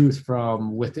truth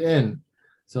from within.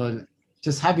 So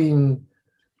just having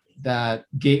that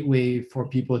gateway for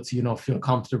people to feel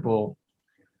comfortable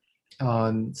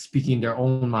on speaking their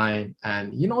own mind,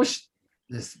 and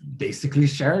just basically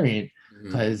sharing,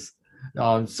 because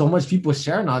so much people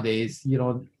share nowadays.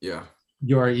 Your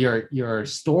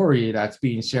story that's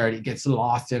being shared, it gets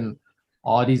lost in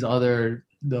all these other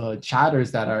the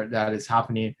chatters that is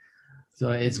happening. So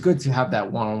it's good to have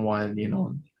that one-on-one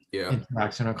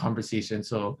interaction or conversation,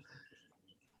 so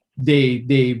they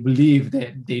believe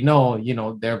that they know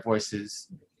their voice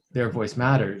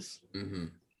matters.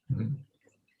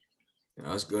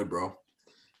 That's good, bro.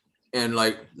 And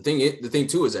like the thing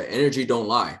too is that energy don't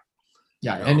lie.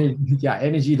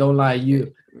 Energy don't lie.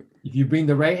 If you bring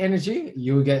the right energy,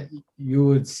 you give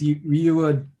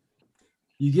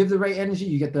the right energy,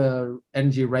 you get the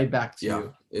energy right back to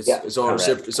you. It's all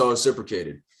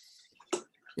reciprocated.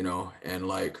 And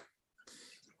like,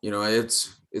 it's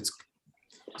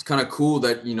kind of cool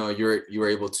that you're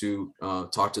able to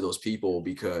talk to those people,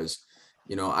 because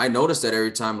I noticed that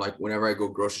every time, like whenever I go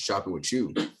grocery shopping with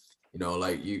you,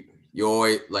 like you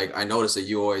always, like I noticed that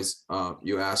you always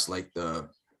you ask like the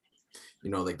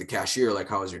like the cashier, like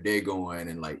how's your day going,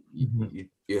 and like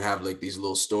you have like these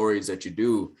little stories that you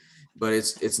do, but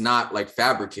it's not like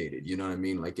fabricated, you know what I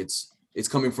mean? Like it's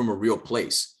coming from a real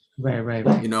place. Right.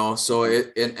 So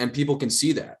and people can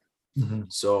see that.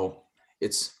 So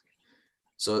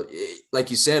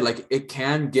like you said, like it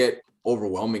can get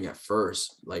overwhelming at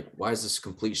first. Like, why is this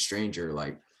complete stranger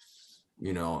like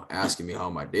asking me how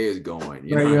my day is going?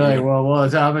 You're like, well,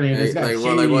 what's happening?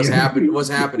 What's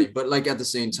happening? But like at the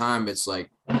same time, it's like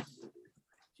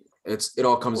it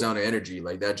all comes down to energy.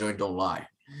 Like that joint don't lie.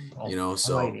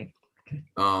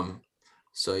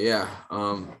 So yeah,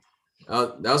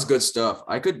 that was good stuff.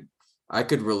 I could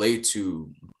relate to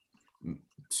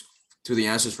to the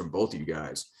answers from both of you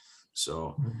guys.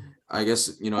 So I guess,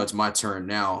 it's my turn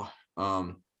now.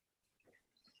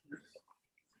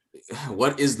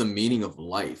 What is the meaning of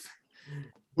life?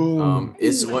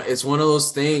 It's one of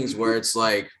those things where it's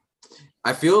like,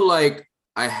 I feel like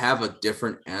I have a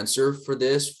different answer for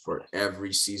this for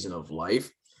every season of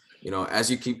life. As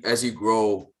you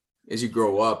grow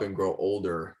up and grow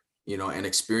older, and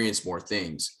experience more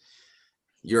things,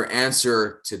 your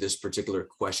answer to this particular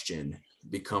question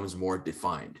becomes more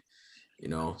defined.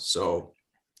 So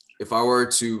if I were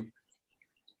to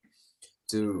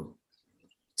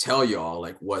tell y'all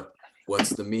like what's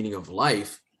the meaning of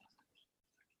life,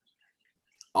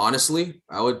 honestly,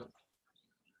 I would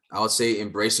say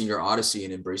embracing your odyssey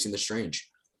and embracing the strange.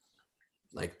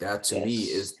 Like that to me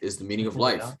is the meaning of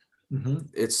life. Mm-hmm.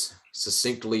 It's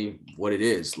succinctly what it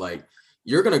is. Like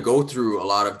you're gonna go through a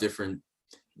lot of different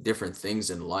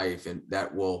things in life, and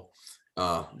that will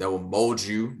mold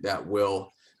you, that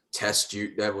will test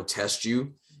you, that will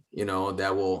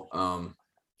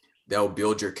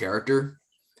build your character,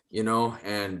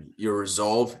 and your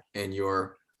resolve and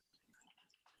your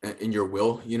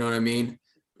will, you know what I mean?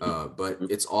 But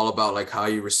it's all about like how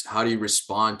do you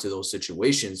respond to those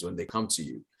situations when they come to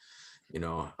you?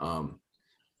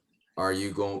 Are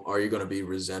you going to be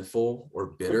resentful or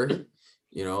bitter?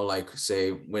 Like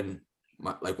say when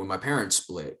my parents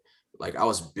split, like I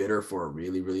was bitter for a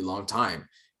really, really long time.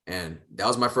 And that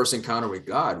was my first encounter with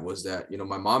God, was that,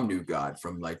 my mom knew God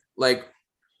from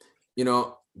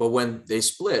but when they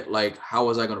split, like, how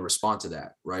was I going to respond to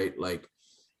that? Right. Like,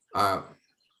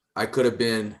 I could have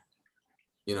been,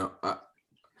 I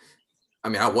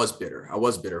was bitter. I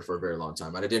was bitter for a very long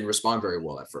time, but I didn't respond very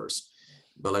well at first.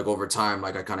 But like over time,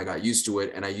 like I kind of got used to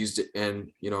it, and I used it,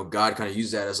 and God kind of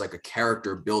used that as like a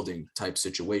character building type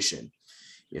situation,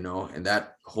 and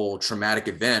that whole traumatic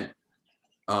event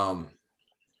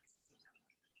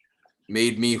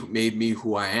made me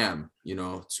who I am,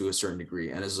 to a certain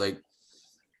degree. And it's like,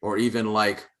 or even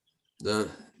like the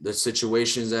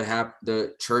situations that happened,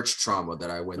 the church trauma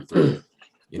that I went through,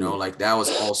 like that was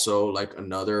also like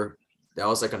another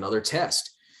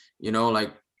test,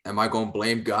 like, am I going to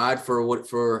blame God for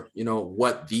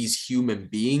what these human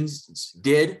beings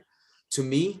did to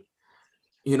me,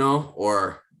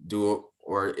 or do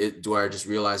I just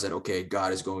realize that, okay,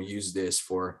 God is going to use this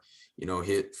for,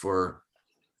 for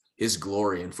his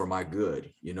glory and for my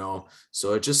good,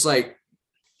 so it's just like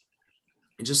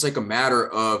a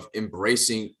matter of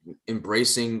embracing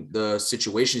the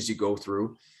situations you go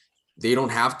through. You don't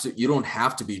have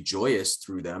to be joyous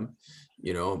through them,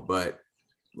 but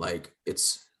like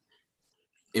it's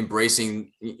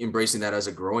embracing that as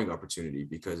a growing opportunity,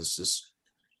 because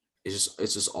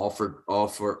it's just all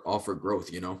for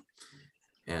growth,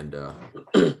 and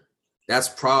that's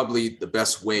probably the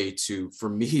best way for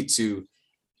me to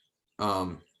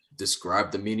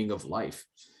describe the meaning of life,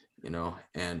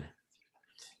 and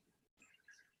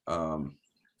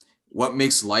what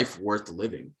makes life worth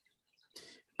living.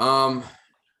 I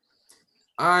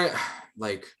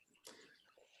like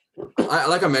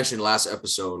I mentioned last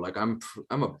episode, like I'm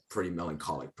a pretty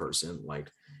melancholic person.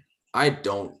 Like I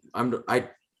don't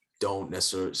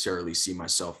necessarily see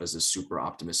myself as a super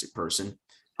optimistic person.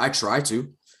 I try to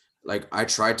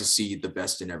see the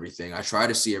best in everything. I try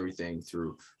to see everything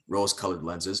through rose-colored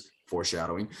lenses,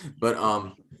 foreshadowing. But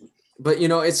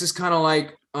it's just kind of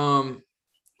like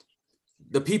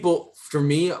the people, for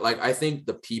me, like I think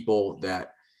the people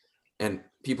that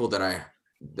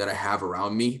I have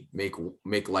around me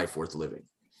make life worth living,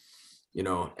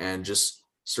 and just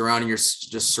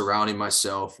surrounding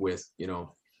myself with,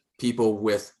 people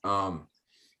with,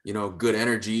 good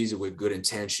energies, with good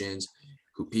intentions,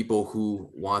 people who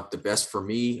want the best for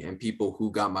me, and people who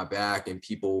got my back, and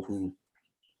people who,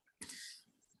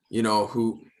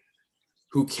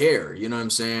 who care, you know what I'm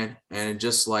saying? And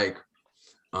just like,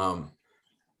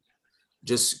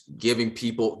 just giving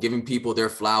people their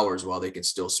flowers while they can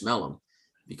still smell them,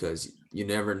 because you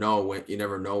never know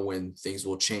when things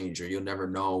will change, or you'll never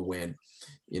know when,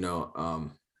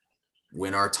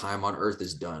 when our time on earth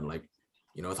is done. Like,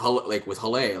 with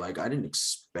Hale, like I didn't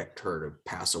expect her to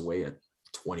pass away at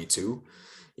 22.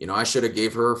 I should have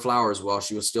gave her flowers while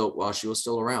she was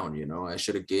still around. I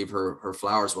should have gave her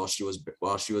flowers while she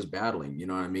was battling, you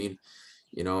know what I mean?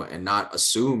 And not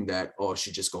assume that, oh,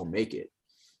 she just gonna make it,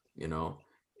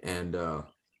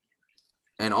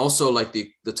 and also like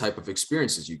the type of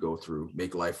experiences you go through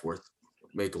make life worth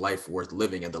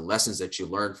living, and the lessons that you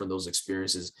learn from those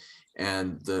experiences,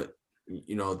 and the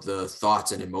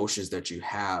thoughts and emotions that you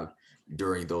have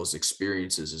during those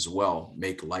experiences as well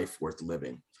make life worth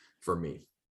living for me.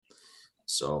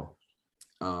 So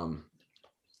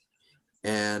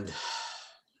And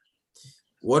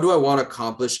what do I want to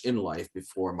accomplish in life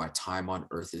before my time on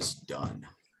earth is done?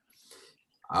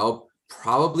 I'll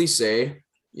probably say,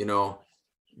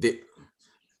 the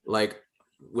like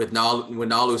with when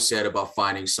Nalu said about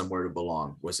finding somewhere to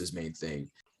belong was his main thing.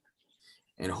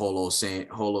 And Holo saying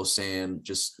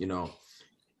just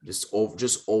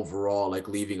overall, like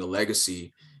leaving a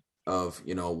legacy of,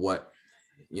 you know,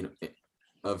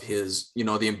 of his,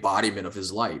 the embodiment of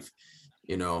his life,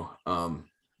 and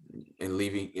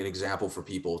leaving an example for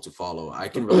people to follow. I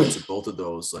can relate to both of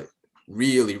those, like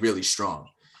really, really strong.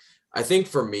 I think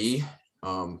for me,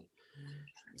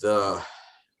 the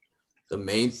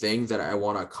main thing that I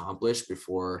want to accomplish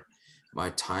before my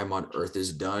time on earth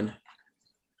is done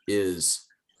is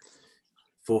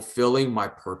fulfilling my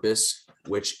purpose,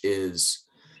 which is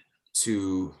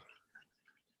to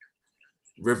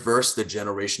reverse the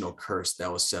generational curse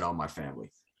that was set on my family.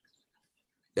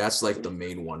 That's like the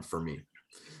main one for me,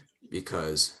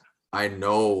 because I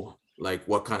know like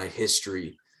what kind of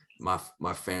history my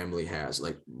family has,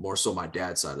 like more so my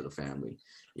dad's side of the family,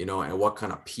 and what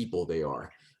kind of people they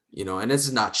are, and this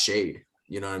is not shade,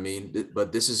 you know what I mean?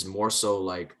 But this is more so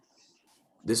like,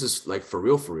 this is like for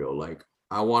real. Like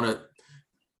I want to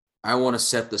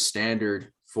set the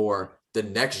standard for the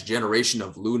next generation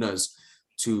of Lunas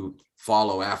to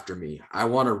follow after me. I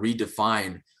want to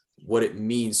redefine what it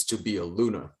means to be a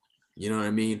Luna. You know what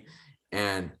I mean?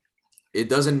 And it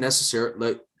doesn't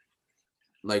necessarily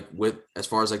like with, as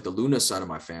far as like the Luna side of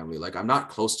my family, like I'm not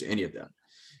close to any of them.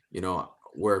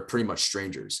 We're pretty much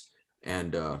strangers.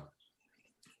 And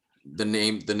the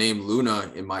name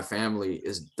Luna in my family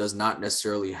does not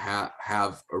necessarily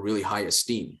have a really high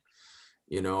esteem,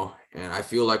 and I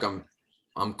feel like I'm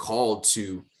called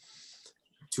to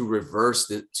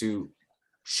reverse to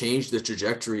change the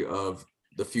trajectory of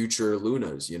the future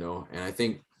Lunas, and I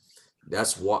think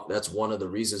that's one of the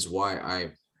reasons why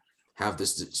I have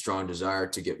this strong desire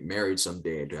to get married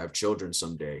someday and to have children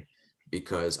someday,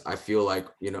 because I feel like,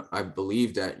 I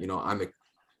believe that,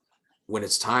 when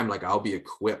it's time, like I'll be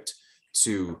equipped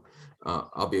to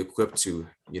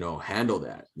handle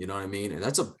that, you know what I mean? And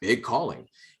that's a big calling.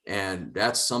 And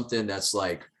that's something that's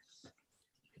like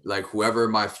whoever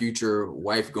my future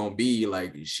wife gonna be,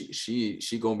 like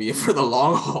she gonna be in for the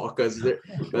long haul, because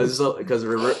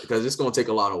it's gonna take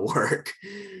a lot of work,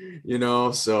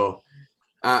 so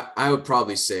I would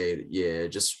probably say, yeah,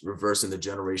 just reversing the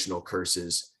generational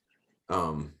curses,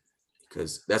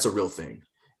 because that's a real thing.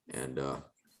 And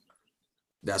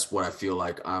that's what I feel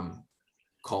like I'm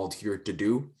called here to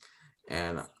do.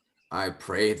 And I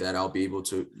pray that I'll be able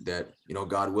to,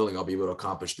 God willing, I'll be able to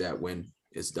accomplish that when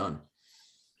it's done.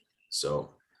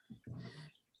 So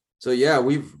yeah,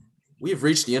 we've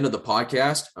reached the end of the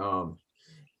podcast.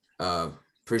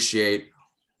 Appreciate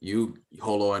you,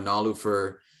 Holo and Nalu,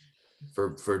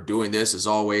 for doing this as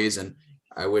always. And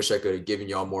I wish I could have given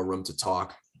y'all more room to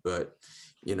talk, but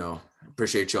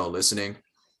appreciate y'all listening.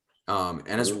 And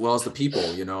as well as the people,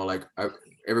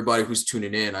 everybody who's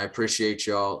tuning in, I appreciate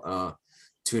y'all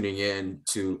tuning in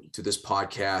to this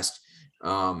podcast.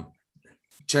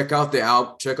 Check out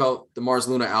the Mars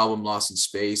Luna album, Lost in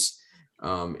Space.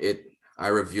 I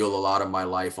reveal a lot of my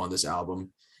life on this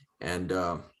album, and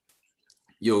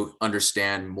you'll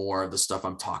understand more of the stuff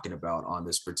I'm talking about on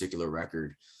this particular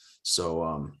record.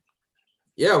 So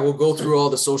yeah, we'll go through all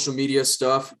the social media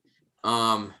stuff.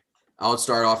 I'll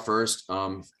start off first.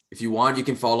 If you want, you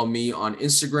can follow me on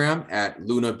Instagram at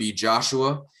Luna B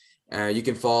Joshua. You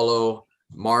can follow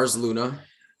Mars Luna,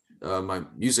 my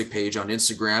music page on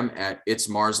Instagram at It's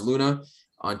Mars Luna,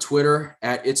 on Twitter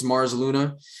at It's Mars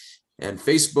Luna, and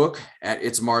Facebook at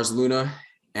It's Mars Luna.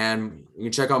 And you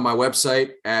can check out my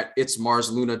website at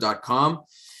itsmarsluna.com.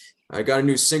 I got a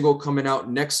new single coming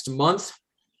out next month.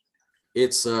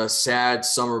 It's a sad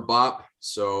summer bop,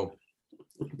 so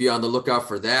be on the lookout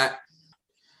for that.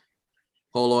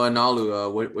 Holo and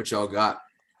Nalu, what y'all got?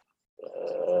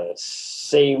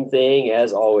 Same thing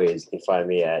as always. You can find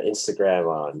me at Instagram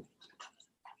on,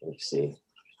 let me see,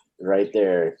 right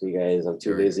there. If you guys, I'm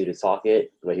too lazy to talk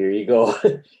it, but here you go.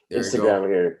 Instagram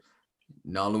here.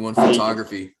 Nalu on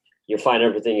photography. You'll find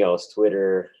everything else,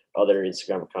 Twitter, other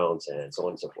Instagram accounts, and so on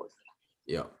and so forth.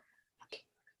 Yeah.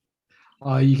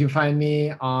 You can find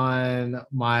me on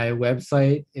my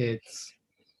website. It's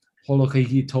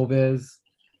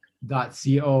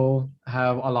holokaikitovez.co. I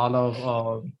have a lot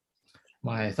of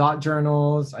my thought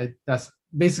journals. That's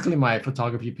basically my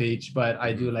photography page, but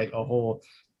I do like a whole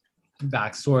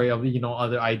backstory of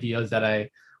other ideas that I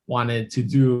wanted to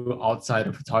do outside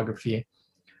of photography.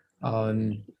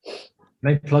 Can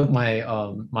I plug my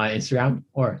my Instagram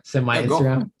or send my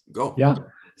Instagram? Go. Yeah.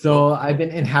 So I've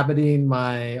been inhabiting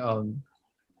my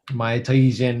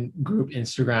Tahitian group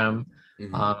Instagram.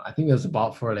 I think it was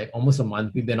about for like almost a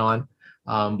month we've been on.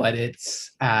 But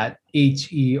it's at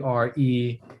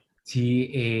HERETAMANUI.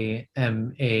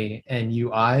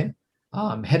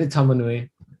 Heretamanui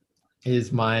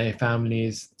is my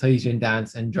family's Tahitian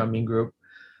dance and drumming group.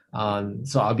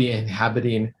 So I'll be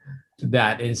inhabiting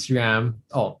that Instagram.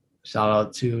 Oh, shout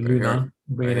out to Luna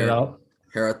bringing it up.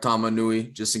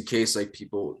 Heretamanui, just in case, like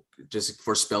people, just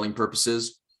for spelling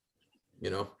purposes,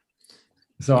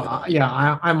 So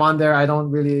I'm on there. I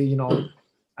don't really,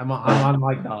 I'm on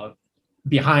like the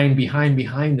behind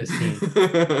the scenes,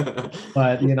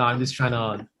 but I'm just trying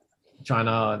to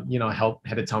help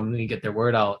Heretamanui get their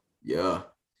word out. Yeah,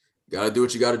 gotta do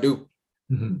what you gotta do.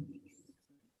 Mm-hmm.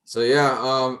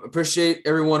 So appreciate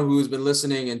everyone who's been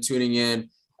listening and tuning in.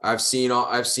 I've seen all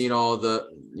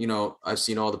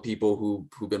the people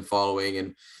who've been following,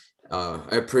 and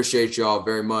I appreciate y'all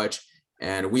very much,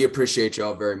 and we appreciate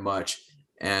y'all very much.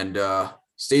 And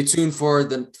stay tuned for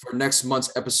next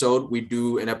month's episode. We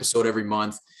do an episode every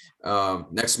month.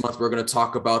 Next month we're going to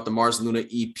talk about the Mars Luna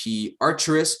EP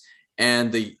Arcturus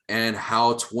and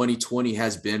how 2020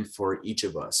 has been for each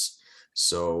of us.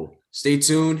 So stay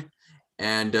tuned.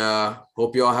 And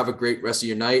hope you all have a great rest of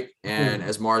your night. And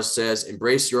as Mars says,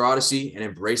 embrace your odyssey and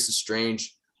embrace the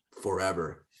strange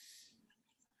forever.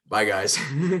 Bye, guys.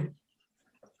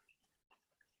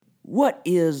 What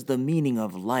is the meaning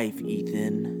of life,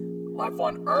 Ethan? Life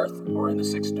on Earth or in the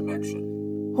sixth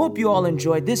dimension? Hope you all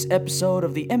enjoyed this episode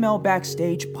of the ML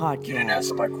Backstage podcast. You didn't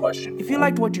answer my question. If you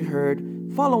liked what you heard,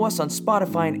 follow us on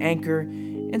Spotify and Anchor,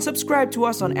 and subscribe to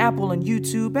us on Apple and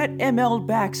YouTube at ML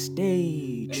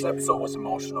Backstage. This episode was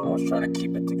emotional. I was trying to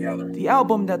keep it together. The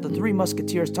album that the Three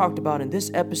Musketeers talked about in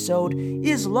this episode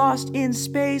is Lost in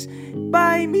Space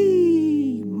by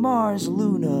me, Mars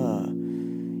Luna.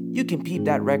 You can peep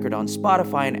that record on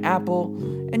Spotify and Apple,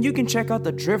 and you can check out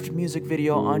the Drift music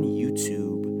video on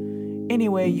YouTube.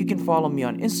 Anyway, you can follow me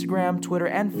on Instagram, Twitter,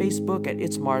 and Facebook at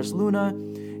It's Mars Luna.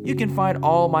 You can find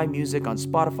all my music on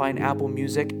Spotify and Apple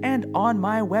Music and on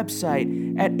my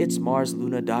website at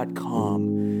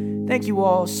itsmarsluna.com. Thank you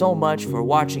all so much for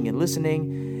watching and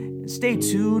listening. Stay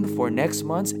tuned for next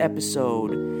month's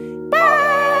episode. Bye!